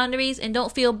those boundaries, and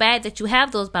don't feel bad that you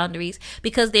have those boundaries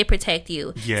because they protect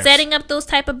you. Yes. Setting up those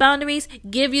type of boundaries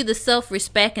give you the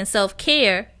self-respect and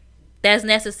self-care that's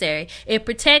necessary. It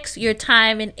protects your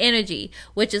time and energy,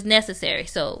 which is necessary.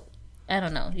 So, I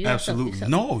don't know. Absolutely.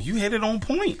 No, you hit it on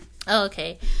point.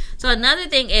 Okay. So another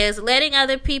thing is letting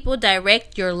other people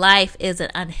direct your life is an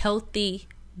unhealthy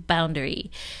boundary.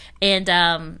 And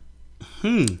that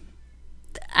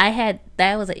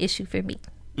was an issue for me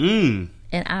in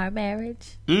our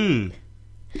marriage. Okay.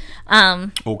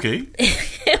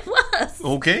 It was.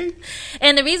 Okay.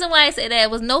 And the reason why I say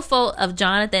that was no fault of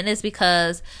Jonathan is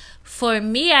because for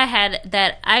me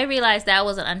I realized that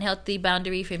was an unhealthy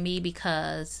boundary for me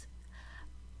because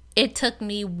it took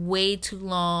me way too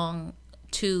long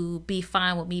to be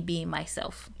fine with me being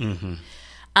myself.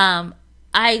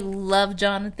 I love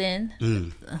Jonathan.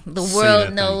 The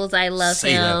world knows I love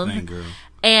him. That thing, girl.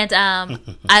 And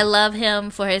I love him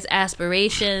for his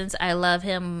aspirations. I love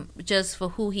him just for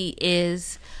who he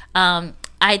is.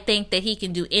 I think that he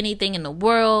can do anything in the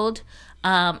world.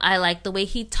 I like the way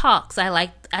he talks. I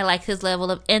like his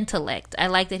level of intellect. I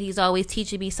like that he's always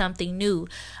teaching me something new.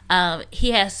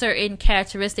 He has certain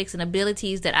characteristics and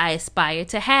abilities that I aspire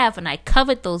to have, and I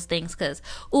covet those things because,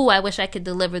 ooh, I wish I could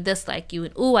deliver this like you,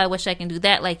 and ooh, I wish I can do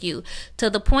that like you, to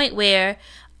the point where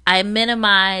I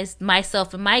minimized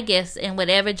myself and my gifts, and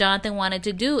whatever Jonathan wanted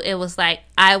to do, it was like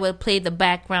I would play the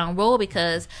background role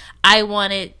because I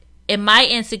wanted, in my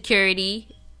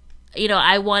insecurity,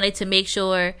 I wanted to make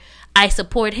sure I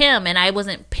support him, and I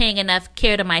wasn't paying enough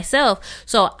care to myself.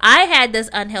 So I had this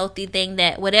unhealthy thing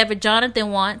that whatever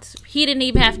Jonathan wants, he didn't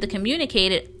even have to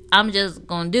communicate it. I'm just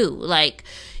gonna do. Like,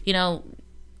 you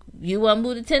want to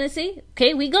move to Tennessee?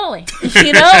 Okay, we going.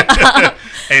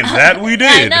 And that we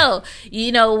did. I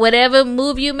know. Whatever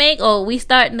move you make, or we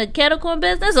starting the kettle corn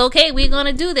business, okay, we're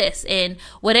gonna do this. And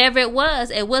whatever it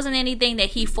wasn't anything that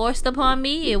he forced upon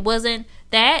me. It wasn't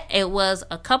that. It was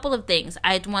a couple of things.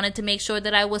 I wanted to make sure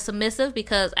that I was submissive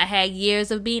because I had years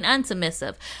of being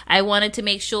unsubmissive. I wanted to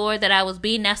make sure that I was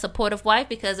being that supportive wife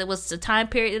because it was the time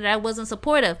period that I wasn't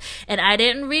supportive. And I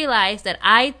didn't realize that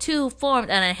I too formed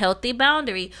an unhealthy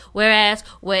boundary. Whereas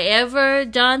wherever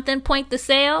Jonathan point the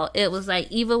sail, it was like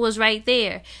Eva was right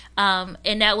there.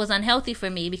 And that was unhealthy for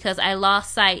me because I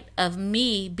lost sight of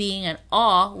me being in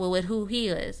awe with who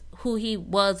he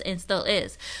was and still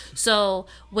is. So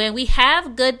when we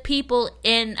have good people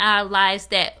in our lives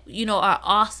that, are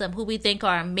awesome, who we think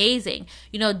are amazing,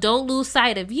 don't lose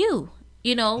sight of you,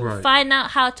 Right. Find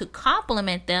out how to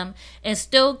compliment them and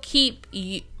still keep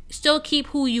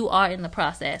who you are in the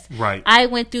process. Right. I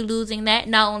went through losing that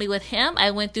not only with him,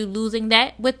 I went through losing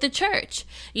that with the church.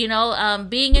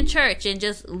 Being in church and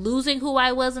just losing who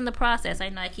I was in the process. I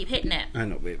know I keep hitting that. I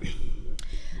know, baby.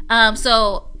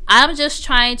 So I'm just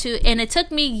trying to, and it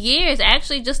took me years,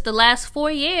 actually just the last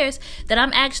 4 years, that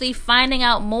I'm actually finding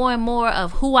out more and more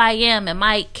of who I am and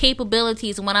my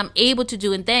capabilities and what I'm able to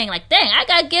do, and dang, I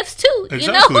got gifts too,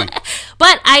 Exactly.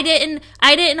 But I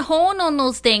didn't hone on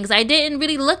those things. I didn't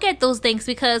really look at those things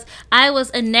because I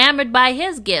was enamored by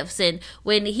his gifts and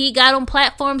when he got on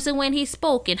platforms and when he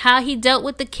spoke and how he dealt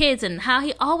with the kids and how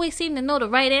he always seemed to know the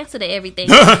right answer to everything.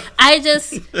 I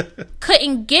just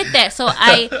couldn't get that. So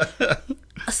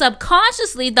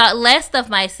subconsciously thought less of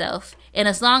myself. And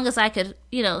as long as I could,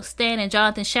 stand in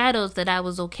Jonathan's shadows, that I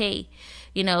was okay,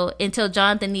 until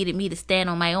Jonathan needed me to stand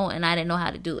on my own and I didn't know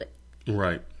how to do it.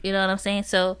 Right. You know what I'm saying?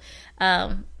 So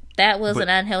that was an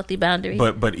unhealthy boundary.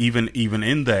 But even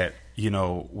in that,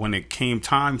 when it came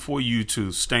time for you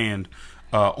to stand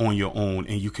on your own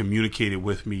and you communicated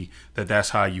with me that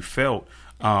that's how you felt,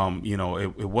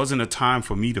 it wasn't a time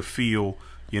for me to feel,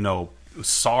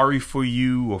 sorry for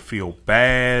you or feel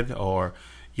bad or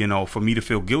for me to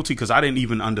feel guilty, because I didn't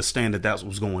even understand that that's what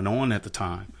was going on at the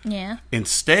time. Yeah.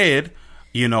 Instead,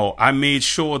 I made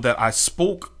sure that I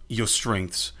spoke your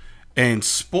strengths and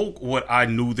spoke what I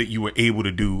knew that you were able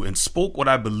to do and spoke what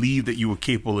I believed that you were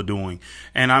capable of doing.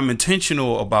 And I'm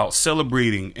intentional about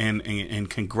celebrating and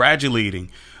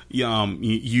congratulating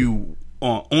you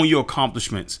on your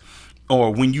accomplishments,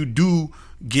 or when you do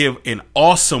give an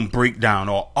awesome breakdown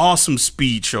or awesome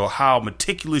speech, or how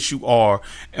meticulous you are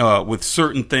with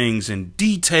certain things and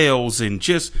details, and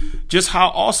just how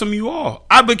awesome you are.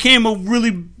 I became a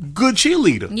really good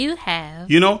cheerleader. You have.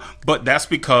 But that's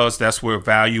because that's where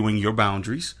valuing your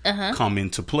boundaries come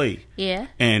into play. Yeah.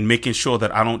 And making sure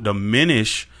that I don't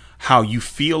diminish how you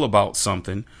feel about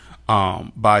something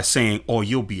by saying, oh,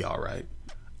 you'll be all right.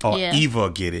 Or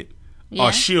Eva get it. Yeah.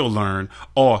 Or she'll learn,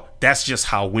 or that's just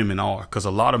how women are, because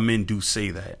a lot of men do say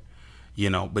that,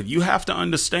 but you have to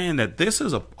understand that this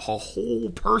is a whole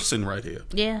person right here.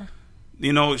 Yeah.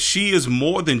 She is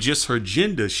more than just her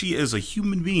gender. She is a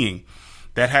human being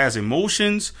that has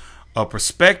emotions, a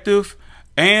perspective,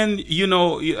 and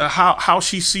how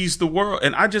she sees the world.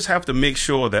 And I just have to make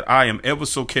sure that I am ever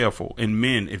so careful. And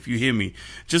men, if you hear me,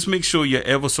 just make sure you're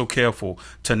ever so careful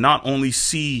to not only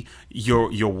see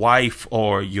your wife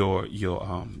or your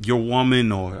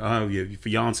woman or your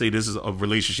fiance. This is of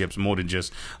relationships more than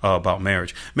just about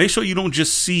marriage. Make sure you don't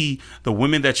just see the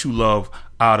women that you love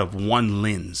out of one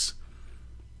lens.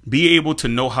 Be able to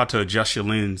know how to adjust your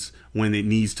lens when it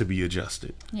needs to be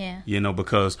adjusted. Yeah.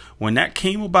 Because when that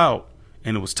came about,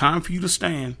 and it was time for you to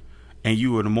stand, and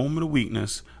you were in a moment of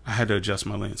weakness, I had to adjust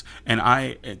my lens. And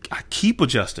I keep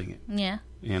adjusting it. Yeah.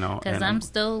 Because I'm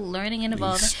still learning and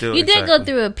evolving. You did go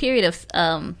through a period of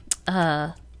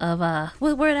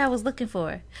what word I was looking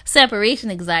for?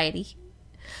 Separation anxiety.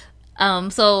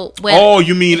 So when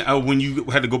you mean when you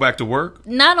had to go back to work?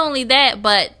 Not only that,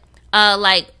 but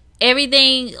like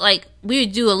everything, like we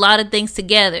would do a lot of things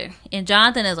together. And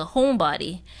Jonathan is a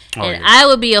homebody. And I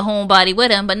would be a homebody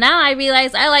with him. But now I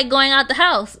realize I like going out the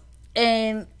house.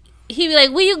 And he'd be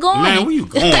like, where you going? Man, where you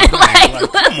going?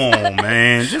 like, come on,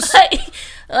 man. Just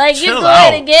like you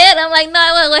going again? I'm like, no,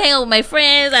 I want to go hang out with my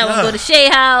friends. I want to go to Shea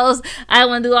House. I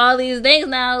want to do all these things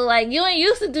now. Like, you ain't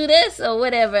used to do this or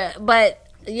whatever. But,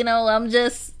 I'm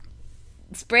just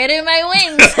spreading my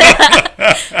wings.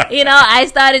 I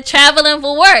started traveling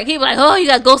for work. He'd be like, oh, you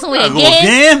got to go somewhere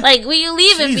again? Like, where you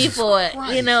leaving Jesus before?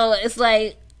 Christ. It's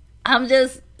like, I'm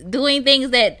just doing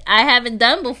things that I haven't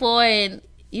done before, and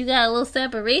you got a little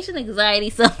separation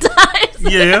anxiety sometimes.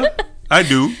 Yeah, I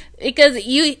do. Because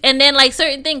and then like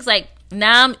certain things, like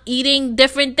now I'm eating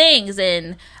different things,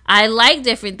 and I like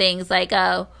different things, like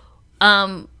Taco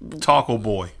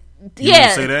Boy. You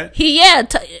say that?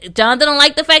 Jonathan don't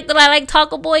like the fact that I like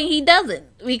Taco Boy, and he doesn't,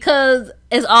 because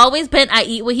it's always been I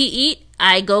eat what he eat,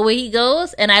 I go where he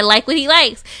goes, and I like what he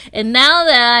likes. And now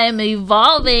that I am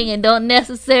evolving and don't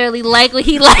necessarily like what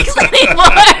he likes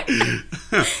anymore,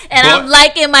 and I'm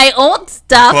liking my own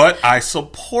stuff. But I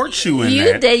support you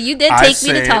in that. You did take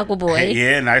me to Taco Boy.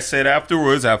 Yeah, and I said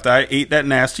afterwards, after I ate that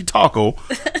nasty taco,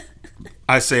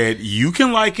 I said, you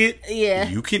can like it. Yeah.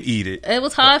 You can eat it. It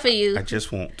was hard for you. I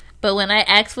just won't. But when I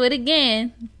asked for it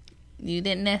again, you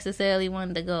didn't necessarily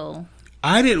want to go.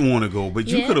 I didn't want to go, but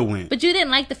you could have went. But you didn't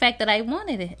like the fact that I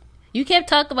wanted it. You kept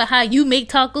talking about how you make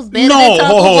tacos better than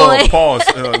Taco Boy. Pause.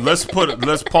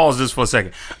 Let's pause this for a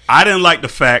second. I didn't like the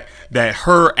fact that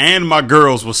her and my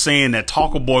girls were saying that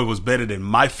Taco Boy was better than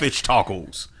my fish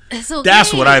tacos. It's okay.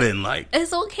 That's what I didn't like.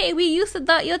 It's okay. We used to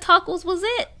thought your tacos was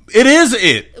it. It is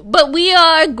it. But we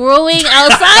are growing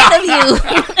outside of you.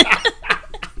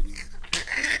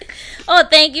 Oh,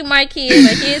 thank you, Marquise.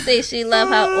 Marquise says she love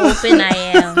how open I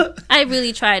am. I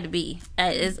really try to be.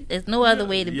 It's no other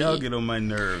way to be. Y'all get on my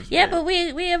nerves. Yeah, man. But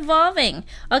we're evolving.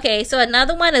 Okay, so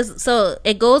another one is, so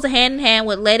it goes hand in hand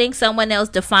with letting someone else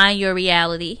define your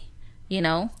reality.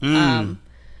 Yeah,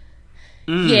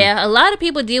 a lot of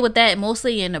people deal with that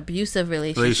mostly in abusive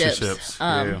relationships.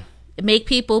 Make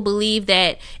people believe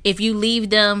that if you leave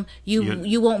them,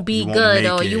 you won't be good,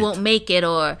 or you won't make it,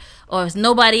 or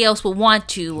nobody else will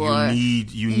want you, or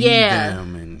you need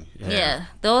them, and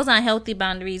those aren't healthy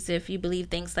boundaries if you believe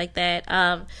things like that.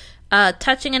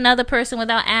 touching another person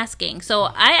without asking. So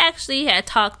I actually had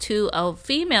talked to a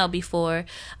female before.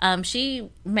 She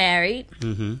married,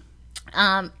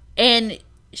 and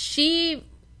she,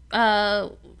 I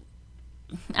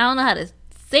don't know how to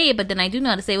say it, but then I do know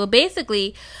how to say it. Well,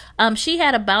 basically, she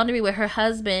had a boundary with her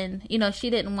husband. You know, she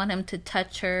didn't want him to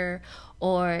touch her,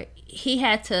 or he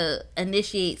had to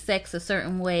initiate sex a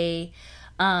certain way.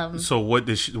 So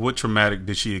what traumatic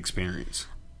did she experience?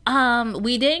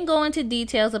 We didn't go into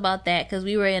details about that because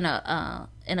we were in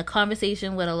a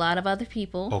conversation with a lot of other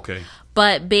people. Okay.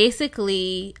 But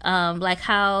basically, like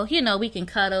how, you know, we can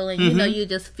cuddle and, you know, you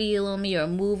just feel on me or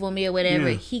move on me or whatever.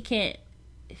 Yeah. He can't,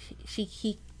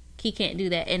 he can't do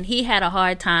that. And he had a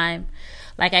hard time.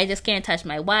 Like, I just can't touch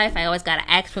my wife. I always got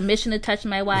to ask permission to touch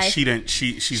my wife.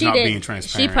 She's not being transparent.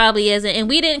 She probably isn't. And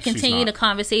we didn't continue the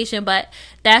conversation, but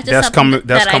that's something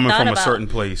that's that coming I thought from about. a certain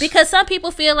place. Because some people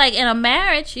feel like in a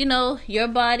marriage, you know, your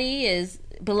body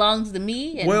belongs to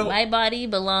me and my body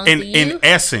belongs to you. In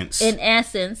essence.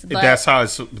 But that's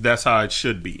how it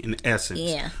should be, in essence.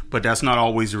 Yeah. But that's not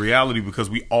always the reality, because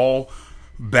we all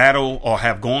battle or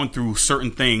have gone through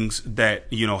certain things that,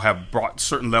 you know, have brought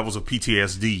certain levels of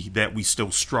PTSD that we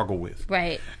still struggle with.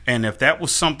 Right. And if that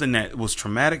was something that was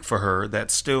traumatic for her,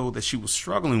 that she was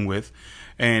struggling with,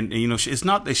 and, you know, it's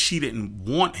not that she didn't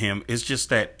want him, it's just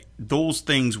that those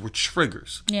things were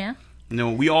triggers. Yeah. You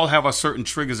know, we all have our certain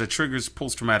triggers that triggers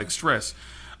post-traumatic stress.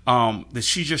 That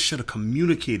she just should have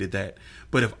communicated that.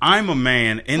 But if I'm a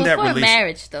man in that relationship,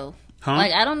 marriage though. Huh?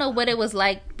 Like, I don't know what it was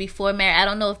like before marriage. I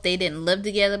don't know if they didn't live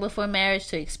together before marriage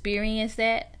to experience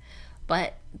that.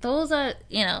 But those are,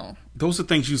 you know, those are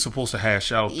things you're supposed to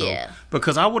hash out, though. Yeah.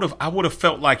 Because I would have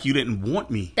felt like you didn't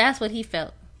want me. That's what he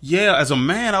felt. Yeah, as a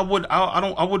man, I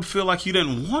would feel like you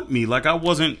didn't want me, like I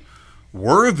wasn't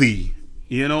worthy.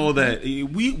 You know, that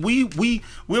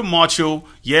we're macho.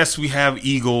 Yes, we have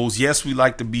egos. Yes, we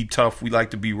like to be tough. We like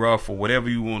to be rough or whatever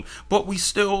you want. But we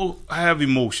still have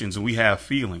emotions and we have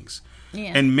feelings.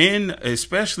 Yeah. And men,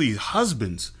 especially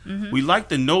husbands, we like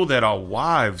to know that our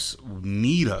wives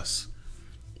need us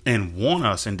and want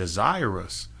us and desire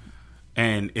us.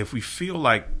 And if we feel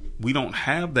like we don't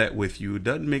have that with you, it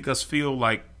doesn't make us feel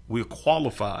like we're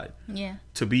qualified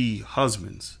to be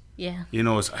husbands. Yeah. You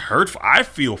know, it's hurtful. I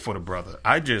feel for the brother.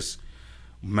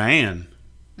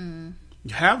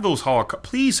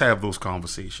 Please have those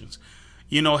conversations.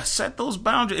 You know, set those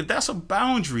boundaries. If that's a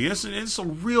boundary, it's a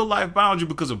real life boundary,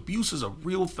 because abuse is a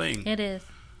real thing. It is.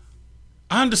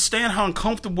 I understand how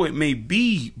uncomfortable it may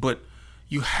be, but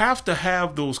you have to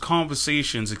have those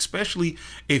conversations, especially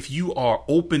if you are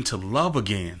open to love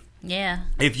again. Yeah.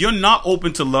 If you're not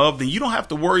open to love, then you don't have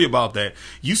to worry about that.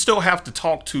 You still have to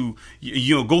talk to,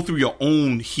 you know, go through your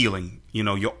own healing, you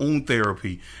know, your own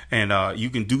therapy, and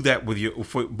you can do that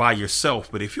by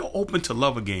yourself. But if you're open to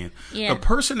love again, the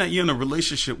person that you're in a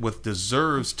relationship with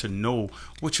deserves to know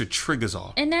what your triggers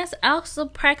are. And that's also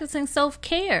practicing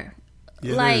self-care.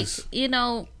 It like, is. you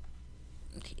know,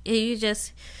 you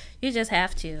just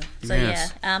have to. So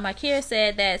yes. Akira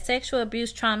said that sexual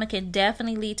abuse trauma can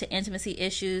definitely lead to intimacy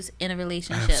issues in a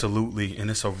relationship. Absolutely.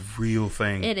 And it's a real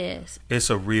thing. It is.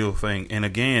 It's a real thing. And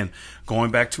again,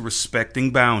 going back to respecting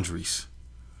boundaries,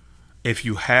 if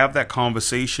you have that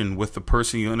conversation with the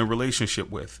person you're in a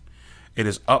relationship with, it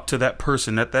is up to that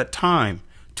person at that time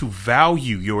to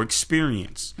value your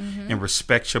experience and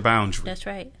respect your boundary. That's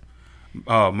right.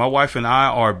 My wife and I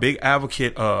are a big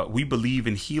advocate. We believe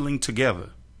in healing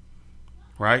together.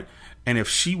 Right? And if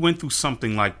she went through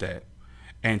something like that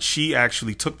and she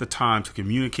actually took the time to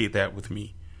communicate that with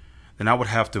me, then I would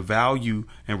have to value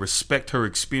and respect her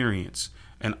experience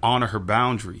and honor her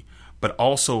boundary, but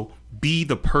also be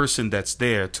the person that's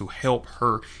there to help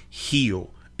her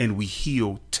heal, and we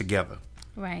heal together.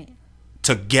 Right.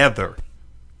 Together.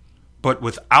 But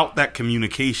without that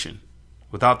communication,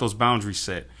 without those boundaries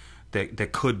set, there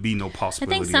could be no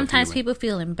possibility. I think sometimes people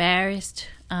feel embarrassed.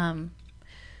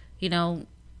 You know,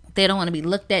 they don't want to be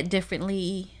looked at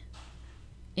differently.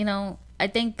 You know, I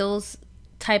think those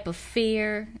type of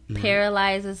fear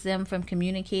paralyzes them from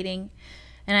communicating.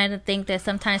 And I think that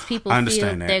sometimes people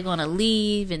feel they're going to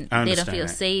leave and they don't feel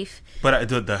safe. But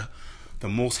the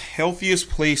most healthiest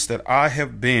place that I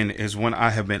have been is when I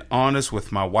have been honest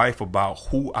with my wife about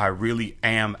who I really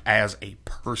am as a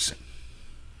person,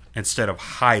 instead of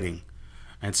hiding,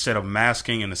 instead of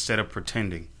masking, and instead of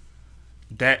pretending.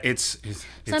 That it's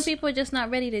some people are just not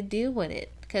ready to deal with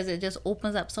it because it just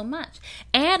opens up so much.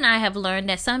 And I have learned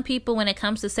that some people, when it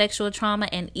comes to sexual trauma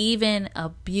and even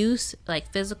abuse,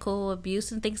 like physical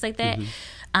abuse and things like that,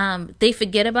 they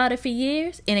forget about it for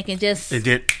years, and it can just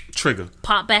trigger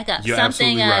pop back up. You're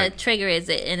something absolutely right. triggers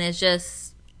it, and it's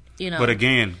just But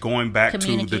again, going back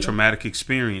to the traumatic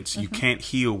experience, you can't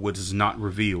heal what is not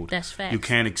revealed. That's facts. You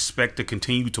can't expect to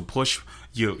continue to push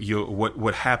your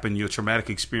what happened, your traumatic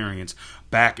experience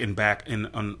back and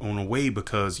on a way,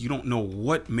 because you don't know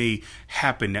what may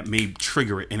happen that may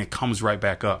trigger it, and it comes right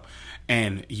back up.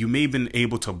 And you may have been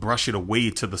able to brush it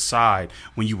away to the side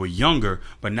when you were younger,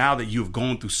 but now that you've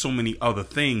gone through so many other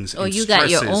things, or you got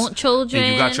your own children,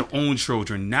 and you got your own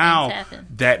children, now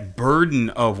that burden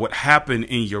of what happened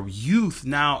in your youth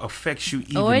now affects you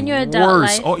even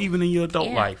worse, or even in your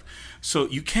adult life. So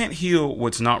you can't heal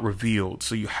what's not revealed.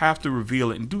 So you have to reveal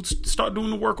it and start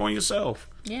doing the work on yourself.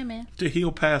 Yeah, man. To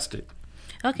heal past it.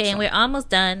 Okay, and we're almost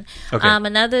done. Okay.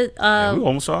 Another we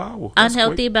almost saw an hour.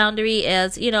 Unhealthy boundary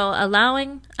is,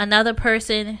 allowing another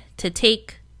person to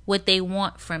take what they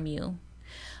want from you,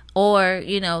 or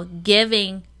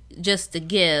giving just to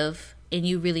give, and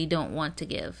you really don't want to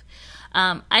give.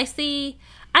 I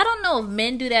don't know if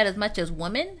men do that as much as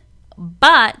women,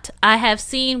 but I have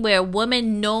seen where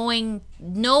women knowing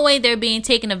they're being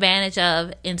taken advantage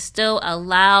of and still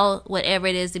allow whatever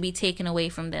it is to be taken away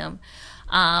from them.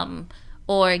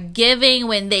 Or giving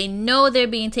when they know they're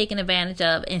being taken advantage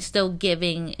of, and still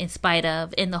giving in spite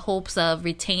of, in the hopes of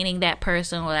retaining that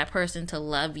person, or that person to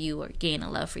love you or gain a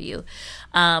love for you.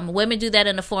 Women do that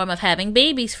in the form of having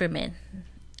babies for men.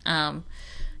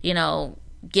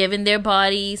 Giving their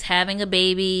bodies, having a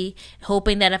baby,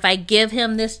 hoping that if I give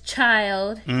him this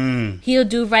child, he'll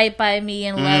do right by me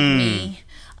and love me.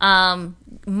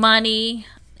 Money,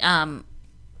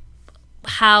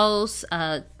 house,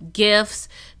 gifts.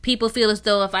 People feel as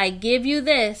though if I give you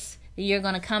this, you're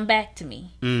going to come back to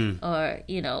me. Or,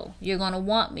 you're going to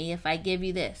want me if I give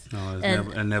you this. No,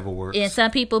 it never works. And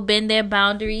some people bend their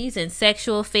boundaries and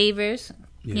sexual favors,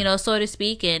 so to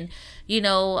speak. And,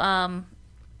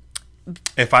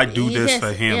 if I do this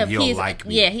for him, he'll like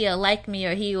me. Yeah, he'll like me,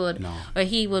 or he would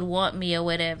want me, or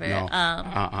whatever.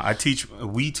 No.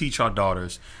 We teach our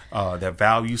daughters that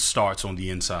value starts on the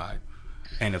inside.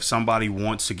 And if somebody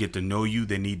wants to get to know you,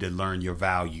 they need to learn your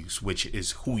values, which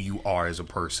is who you are as a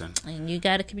person. And you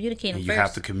got to communicate them first. You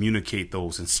have to communicate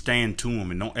those and stand to them.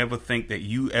 And don't ever think that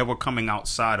you ever coming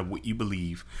outside of what you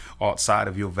believe, or outside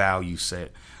of your value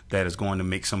set, that is going to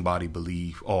make somebody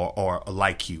believe or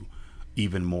like you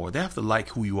even more. They have to like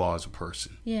who you are as a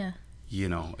person. Yeah.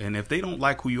 And if they don't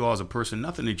like who you are as a person,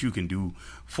 nothing that you can do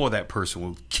for that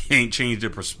person can't change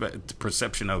their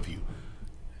perception of you.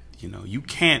 You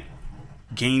can't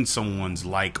gain someone's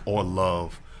like or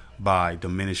love by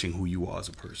diminishing who you are as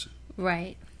a person.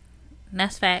 Right. And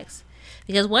that's facts.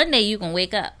 Because one day you can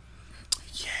wake up.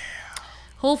 Yeah.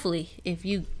 Hopefully, if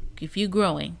you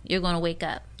growing, you're gonna wake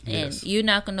up. And you're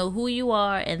not gonna know who you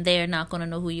are, and they're not gonna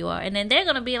know who you are. And then they're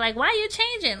gonna be like, why are you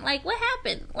changing? Like, what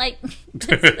happened? Like,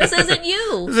 this isn't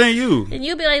you. This ain't you. And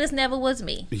you'll be like, this never was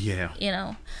me. Yeah.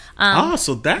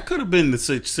 So that could have been the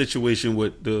situation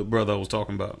with the brother I was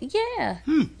talking about. Yeah.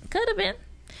 Could have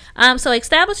been. So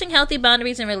establishing healthy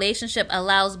boundaries in relationship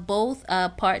allows both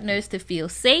partners to feel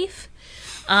safe.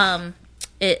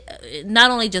 It not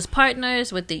only just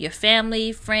partners, with your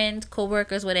family, friends,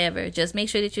 co-workers, whatever. Just make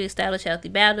sure that you establish healthy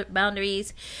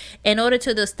boundaries. In order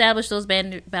to establish those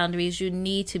boundaries, you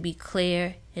need to be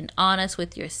clear and honest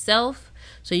with yourself,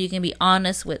 so you can be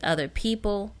honest with other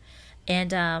people.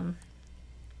 And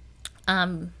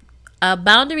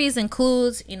boundaries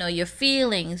includes, your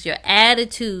feelings, your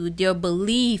attitude, your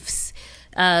beliefs,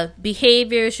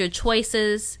 behaviors, your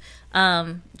choices,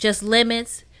 just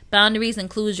limits. Boundaries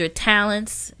include your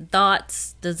talents,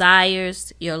 thoughts,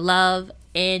 desires, your love,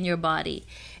 and your body.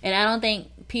 And I don't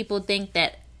think people think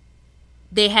that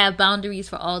they have boundaries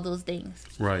for all those things.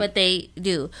 Right. But they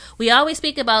do. We always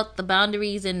speak about the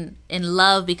boundaries in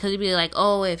love, because you'd be like,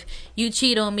 oh, if you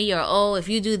cheat on me, or oh, if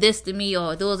you do this to me,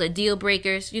 or those are deal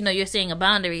breakers, you're saying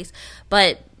boundaries.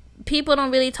 But people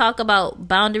don't really talk about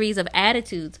boundaries of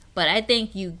attitudes. But I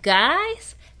think you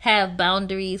guys have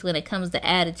boundaries when it comes to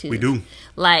attitude. We do.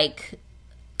 Like,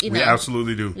 we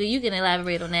absolutely do. You can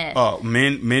elaborate on that.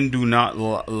 Men do not.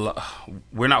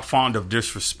 We're not fond of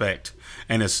disrespect,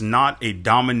 and it's not a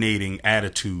dominating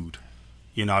attitude.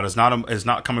 It's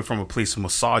not coming from a place of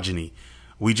misogyny.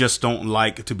 We just don't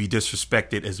like to be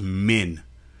disrespected as men.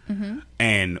 Mm-hmm.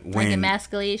 And when like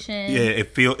emasculation. Yeah,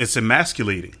 it's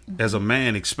emasculating as a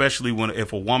man, especially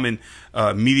if a woman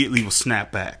immediately will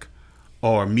snap back,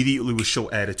 or immediately will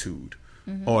show attitude,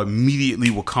 or immediately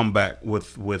will come back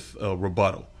with a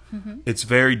rebuttal. It's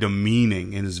very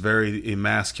demeaning, and it's very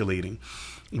emasculating.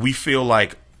 We feel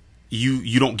like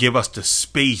you don't give us the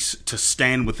space to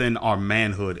stand within our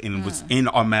manhood and within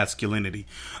our masculinity.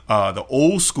 The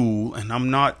old school, and I'm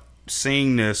not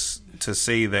saying this to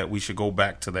say that we should go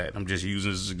back to that. I'm just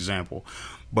using this as an example.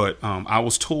 But I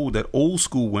was told that old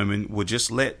school women would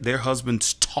just let their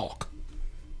husbands talk.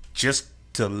 Just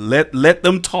to let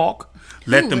them talk.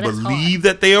 Let them believe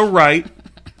that they are right.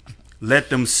 Let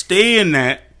them stay in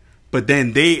that. But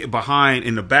then they, behind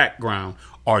in the background,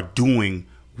 are doing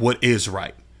what is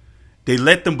right. They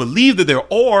let them believe that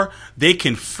or they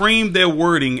can frame their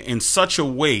wording in such a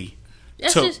way.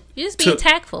 You're just being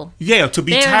tactful. Yeah, to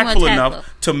be tactful enough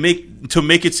to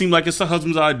make it seem like it's the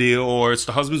husband's idea or it's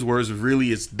the husband's words.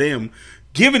 Really, it's them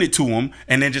giving it to him,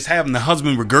 and then just having the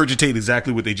husband regurgitate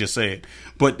exactly what they just said.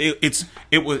 But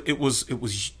it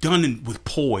was done with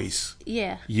poise.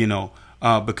 Yeah,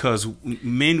 because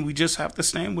men, we just have to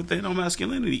stand within our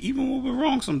masculinity, even when we're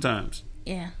wrong sometimes.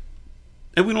 Yeah,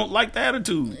 and we don't like the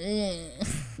attitude.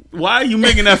 Why are you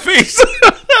making that face?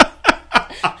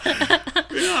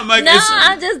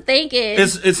 I'm just thinking.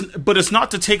 But it's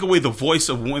not to take away the voice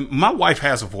of women. My wife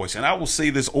has a voice, and I will say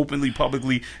this openly,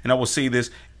 publicly, and I will say this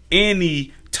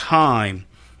any time,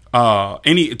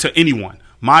 to anyone.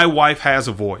 My wife has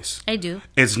a voice. I do.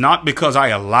 It's not because I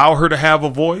allow her to have a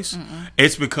voice. Mm-mm.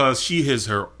 It's because she is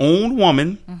her own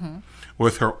woman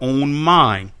with her own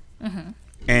mind. Mm-hmm.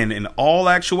 And in all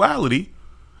actuality,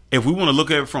 if we want to look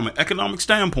at it from an economic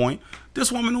standpoint,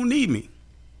 this woman don't need me.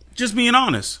 Just being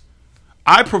honest.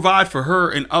 I provide for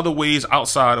her in other ways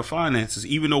outside of finances,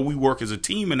 even though we work as a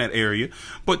team in that area.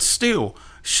 But still,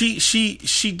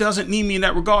 she doesn't need me in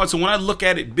that regard. So when I look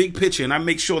at it big picture, and I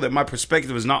make sure that my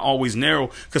perspective is not always narrow,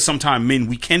 because sometimes men,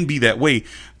 we can be that way.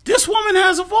 This woman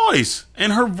has a voice,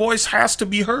 and her voice has to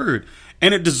be heard,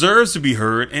 and it deserves to be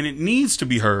heard, and it needs to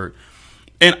be heard.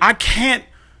 And I can't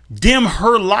dim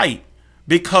her light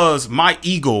because my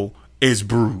ego is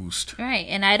bruised. Right,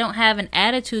 and I don't have an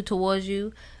attitude towards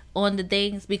you on the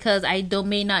things because I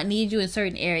may not need you in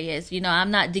certain areas.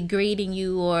 I'm not degrading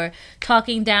you or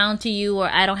talking down to you, or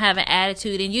I don't have an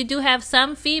attitude. And you do have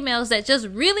some females that just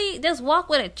really just walk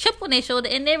with a chip on their shoulder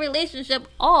in their relationship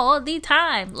all the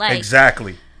time. Like,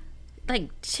 exactly. Like,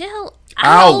 chill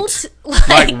out.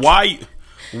 Like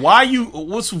why you,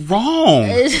 what's wrong?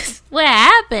 What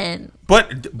happened?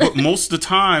 But most of the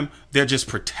time they're just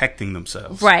protecting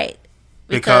themselves. Right.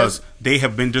 Because they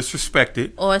have been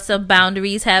disrespected. Or some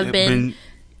boundaries have been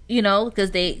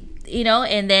because they,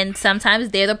 and then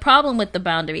sometimes they're the problem with the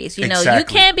boundaries. Exactly. You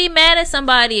can't be mad at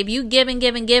somebody if you give and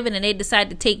give and give and they decide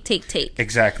to take.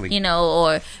 Exactly.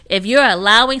 Or if you're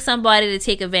allowing somebody to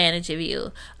take advantage of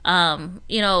you,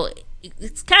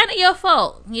 it's kind of your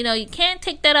fault. You can't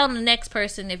take that out on the next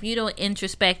person if you don't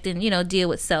introspect and, deal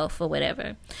with self or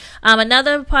whatever.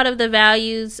 Another part of the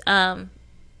values,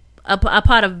 a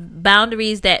part of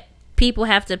boundaries that people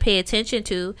have to pay attention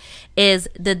to is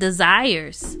the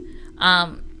desires.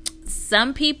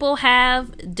 Some people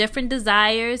have different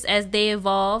desires as they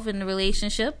evolve in the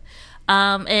relationship.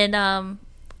 And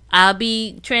I'll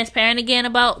be transparent again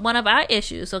about one of our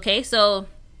issues. Okay. So,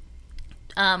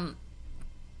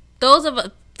 those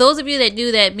of you that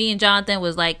knew that me and Jonathan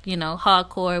was like,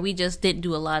 hardcore, we just didn't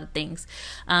do a lot of things,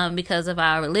 because of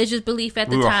our religious belief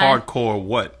at the time. We were hardcore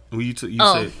what? You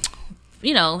said...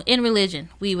 in religion,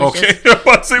 we were okay. We were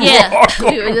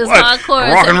just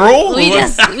hardcore. Rock and roll. We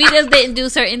just didn't do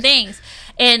certain things.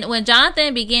 And when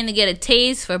Jonathan began to get a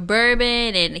taste for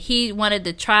bourbon and he wanted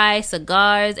to try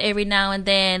cigars every now and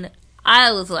then,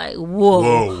 I was like,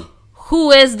 whoa. Who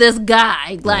is this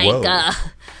guy?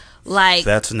 Like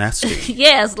that's nasty.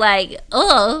 Yes, like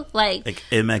oh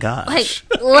my gosh.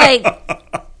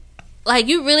 Like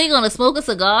you really gonna smoke a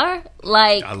cigar?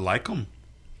 Like I like them.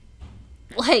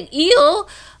 Like, ew,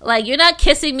 like, you're not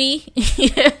kissing me.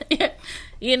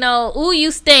 Ooh, you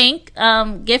stink.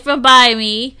 Get from by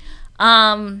me.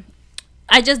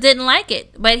 I just didn't like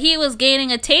it. But he was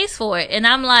gaining a taste for it. And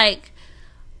I'm like,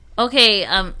 okay,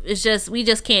 we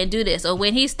just can't do this. Or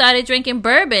when he started drinking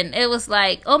bourbon, it was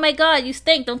like, oh my God, you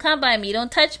stink. Don't come by me.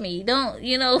 Don't touch me. Don't.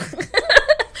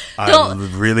 I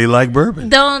really like bourbon.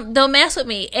 Don't mess with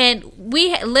me. And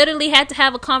we literally had to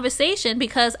have a conversation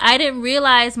because I didn't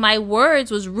realize my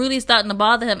words was really starting to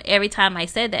bother him every time I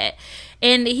said that.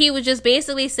 And he was just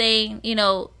basically saying,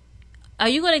 are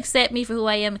you going to accept me for who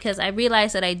I am? Because I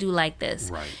realize that I do like this.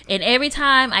 Right. And every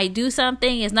time I do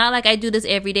something, it's not like I do this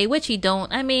every day, which he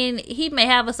don't. I mean, he may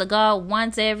have a cigar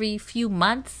once every few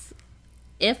months,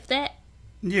 if that.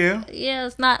 Yeah. Yeah,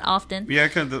 it's not often. Yeah,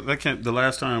 the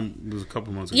last time was a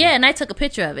couple months ago. Yeah, and I took a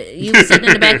picture of it. You were sitting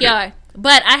in the backyard.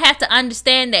 But I had to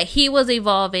understand that he was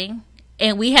evolving,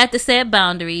 and we had to set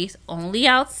boundaries only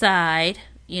outside.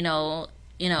 Right.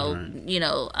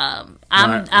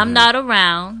 I'm not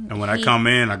around. And when I come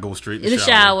in, I go straight to the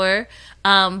shower.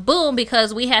 boom,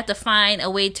 because we had to find a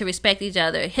way to respect each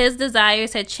other. His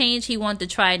desires had changed. He wanted to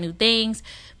try new things.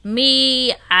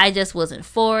 Me, I just wasn't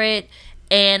for it.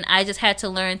 And I just had to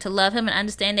learn to love him and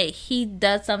understand that he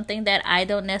does something that I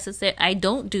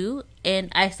don't do.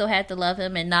 And I still had to love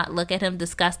him and not look at him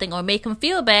disgusting or make him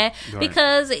feel bad,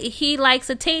 because he likes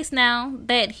a taste now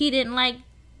that he didn't like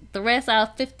the rest of our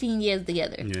 15 years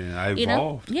together. Yeah, I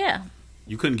evolved. Yeah.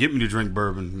 You couldn't get me to drink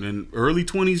bourbon in early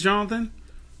 20s, Jonathan.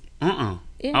 Yeah.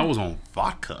 I was on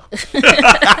vodka.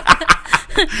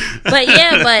 but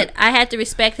I had to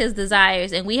respect his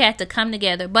desires, and we had to come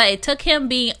together. But it took him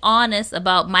being honest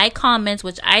about my comments,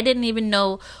 which I didn't even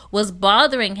know was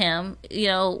bothering him.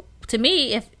 To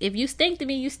me, if you stink to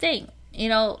me, you stink.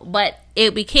 But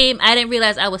it became, I didn't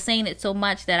realize I was saying it so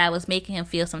much that I was making him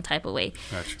feel some type of way.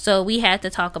 Gotcha. So we had to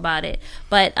talk about it.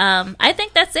 But I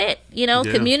think that's it.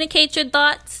 Communicate your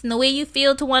thoughts and the way you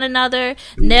feel to one another.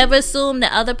 Never assume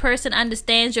the other person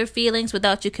understands your feelings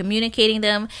without you communicating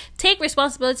them. Take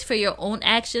responsibility for your own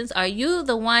actions. Are you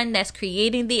the one that's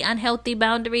creating the unhealthy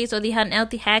boundaries or the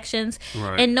unhealthy actions?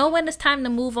 Right. And know when it's time to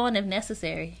move on if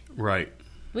necessary. Right.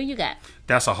 What you got?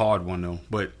 That's a hard one, though.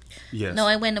 But yes.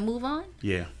 Knowing when to move on?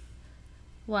 Yeah.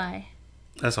 Why?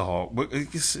 That's a hard. But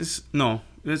it's just a hard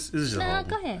one.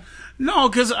 Go ahead. No,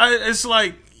 because it's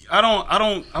like I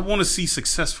want to see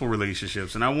successful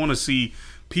relationships, and I want to see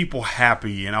people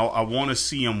happy, and I want to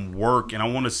see them work, and I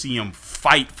want to see them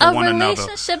fight for one another. A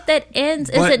relationship that ends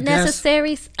isn't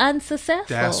necessarily unsuccessful.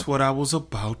 That's what I was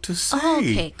about to say. Oh,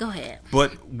 okay, go ahead.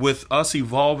 But with us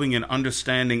evolving and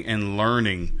understanding and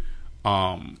learning,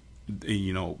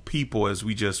 people, as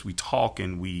we talk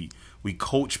and we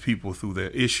coach people through their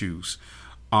issues.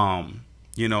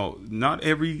 Not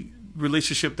every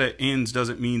relationship that ends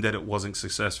doesn't mean that it wasn't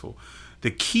successful.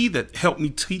 The key that helped me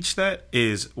teach that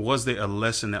was there a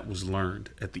lesson that was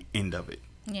learned at the end of it?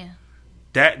 Yeah.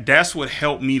 That's what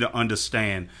helped me to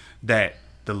understand that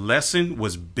the lesson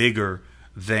was bigger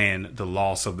than the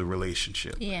loss of the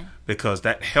relationship. Yeah. Because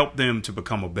that helped them to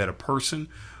become a better person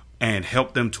and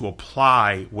help them to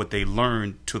apply what they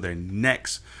learned to their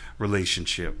next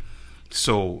relationship.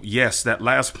 So yes, that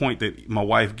last point that my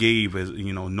wife gave is,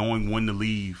 knowing when to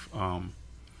leave,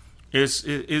 it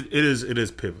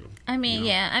is pivotal. I mean,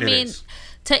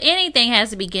 to anything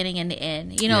has a beginning and the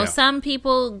end. Some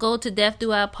people go to death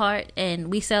do our part,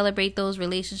 and we celebrate those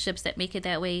relationships that make it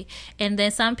that way. And then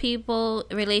some people,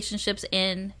 relationships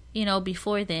end,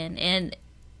 before then. And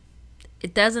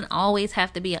it doesn't always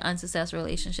have to be an unsuccessful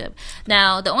relationship.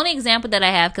 Now, the only example that I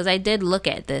have, because I did look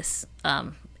at this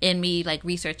in me, like,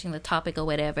 researching the topic or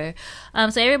whatever.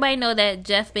 So everybody know that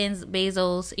Jeff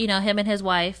Bezos, him and his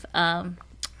wife,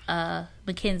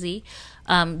 Mackenzie,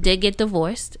 did get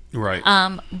divorced. Right.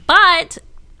 But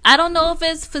I don't know if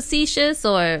it's facetious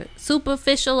or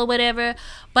superficial or whatever,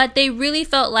 but they really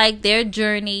felt like their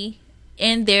journey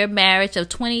in their marriage of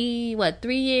 3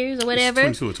 years or whatever.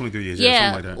 22 or 23 years.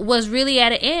 Yeah, something like that. Was really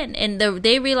at an end. And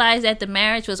they realized that the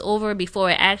marriage was over before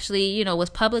it actually,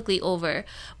 was publicly over.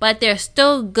 But they're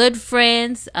still good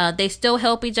friends. They still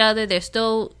help each other. They're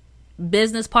still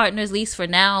business partners, at least for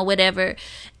now or whatever.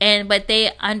 But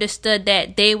they understood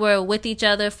that they were with each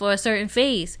other for a certain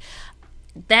phase.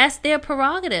 That's their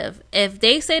prerogative. If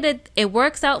they say that it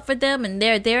works out for them and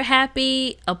they're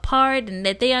happy apart, and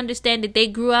that they understand that they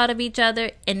grew out of each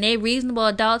other and they're reasonable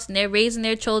adults and they're raising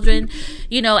their children,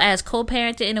 as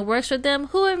co-parented, and it works for them,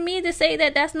 who are me to say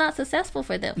that that's not successful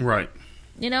for them? Right.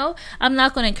 I'm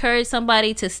not going to encourage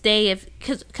somebody to stay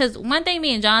because one thing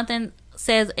me and Jonathan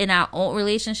says in our own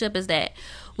relationship is that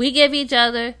we give each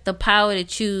other the power to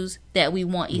choose that we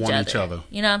want each other.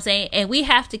 You know what I'm saying? And we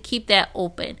have to keep that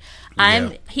open.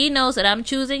 He knows that I'm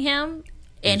choosing him,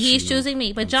 and he's choosing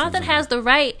me. But Jonathan has the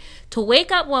right to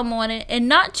wake up one morning and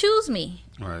not choose me.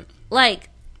 Right. Like,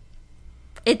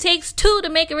 it takes two to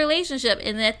make a relationship,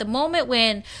 and at the moment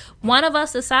when one of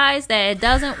us decides that it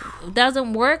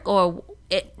doesn't work,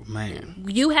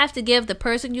 you have to give the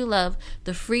person you love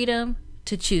the freedom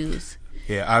to choose.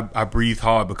 Yeah, I breathed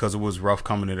hard because it was rough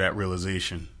coming to that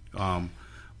realization.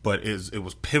 But it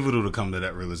was pivotal to come to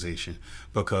that realization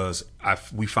because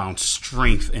we found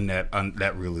strength in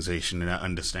that realization and that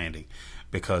understanding,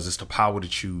 because it's the power to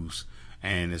choose.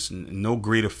 And it's no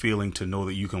greater feeling to know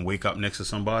that you can wake up next to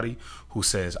somebody who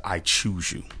says, I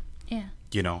choose you. Yeah.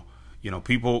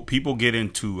 People get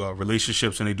into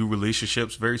relationships, and they do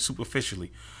relationships very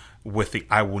superficially with the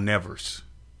I will nevers.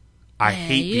 I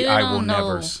hate the I will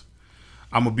nevers.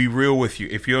 I'm going to be real with you.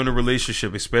 If you're in a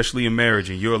relationship, especially in marriage,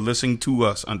 and you're listening to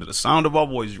us under the sound of our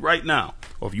voice right now,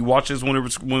 or if you watch this when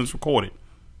it's recorded,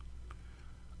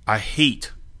 I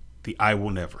hate the I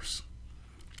will nevers.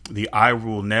 The I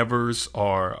will nevers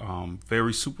are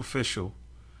very superficial,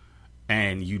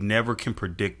 and you never can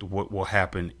predict what will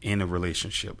happen in a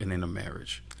relationship and in a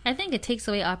marriage. I think it takes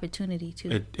away opportunity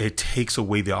too. It takes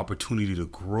away the opportunity to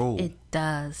grow. It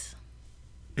does.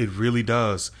 It really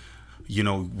does. You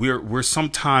know, we're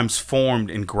sometimes formed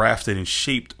and grafted and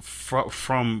shaped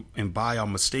from and by our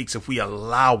mistakes. If we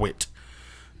allow it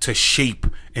to shape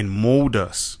and mold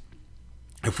us,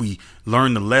 if we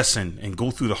learn the lesson and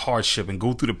go through the hardship and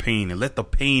go through the pain and let the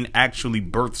pain actually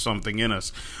birth something in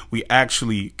us, we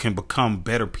actually can become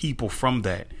better people from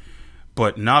that.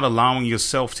 But not allowing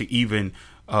yourself to even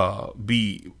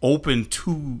be open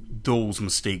to those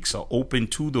mistakes or open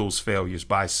to those failures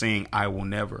by saying I will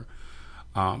never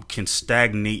can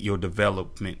stagnate your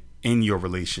development in your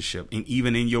relationship and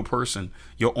even in your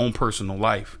own personal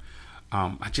life.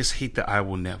 I just hate the I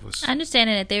will nevers.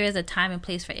 Understanding that there is a time and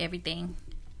place for everything.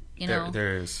 You know,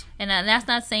 there is. And that's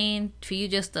not saying for you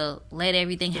just to let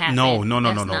everything happen. No.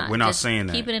 We're not just saying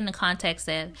that. Keep it in the context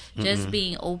that just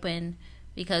being open,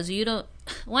 because you don't.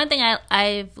 One thing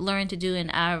I've learned to do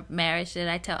in our marriage that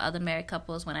I tell other married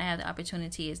couples when I have the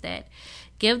opportunity is that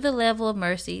give the level of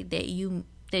mercy that you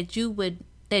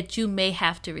may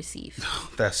have to receive.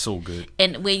 That's so good.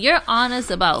 And when you're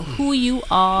honest about who you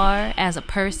are as a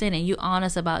person, and you're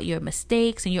honest about your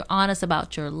mistakes, and you're honest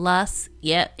about your lusts,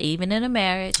 even in a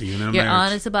marriage, you're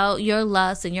honest about your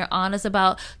lusts, and you're honest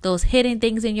about those hidden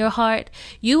things in your heart,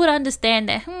 you would understand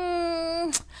that,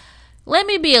 let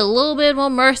me be a little bit more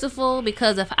merciful,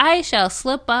 because if I shall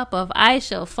slip up, if I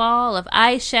shall fall, if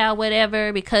I shall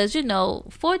whatever, because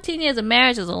 14 years of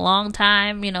marriage is a long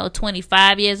time,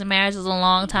 25 years of marriage is a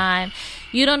long time.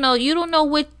 You don't know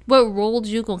what roles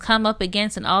you gonna come up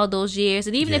against in all those years.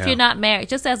 And even if you're not married,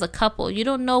 just as a couple, you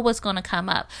don't know what's gonna come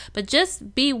up. But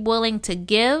just be willing to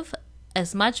give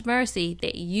as much mercy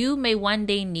that you may one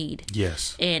day need.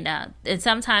 Yes. And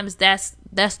sometimes that's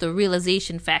the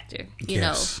realization factor. You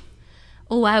know.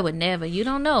 Oh, I would never. You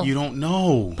don't know. You don't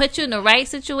know. Put you in the right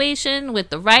situation with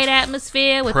the right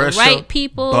atmosphere, with Pressure, the right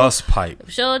people. Bust pipe.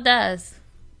 Sure does.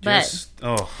 But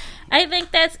I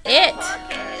think that's it.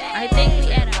 I think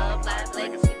we had a Love Life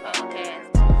Legacy podcast.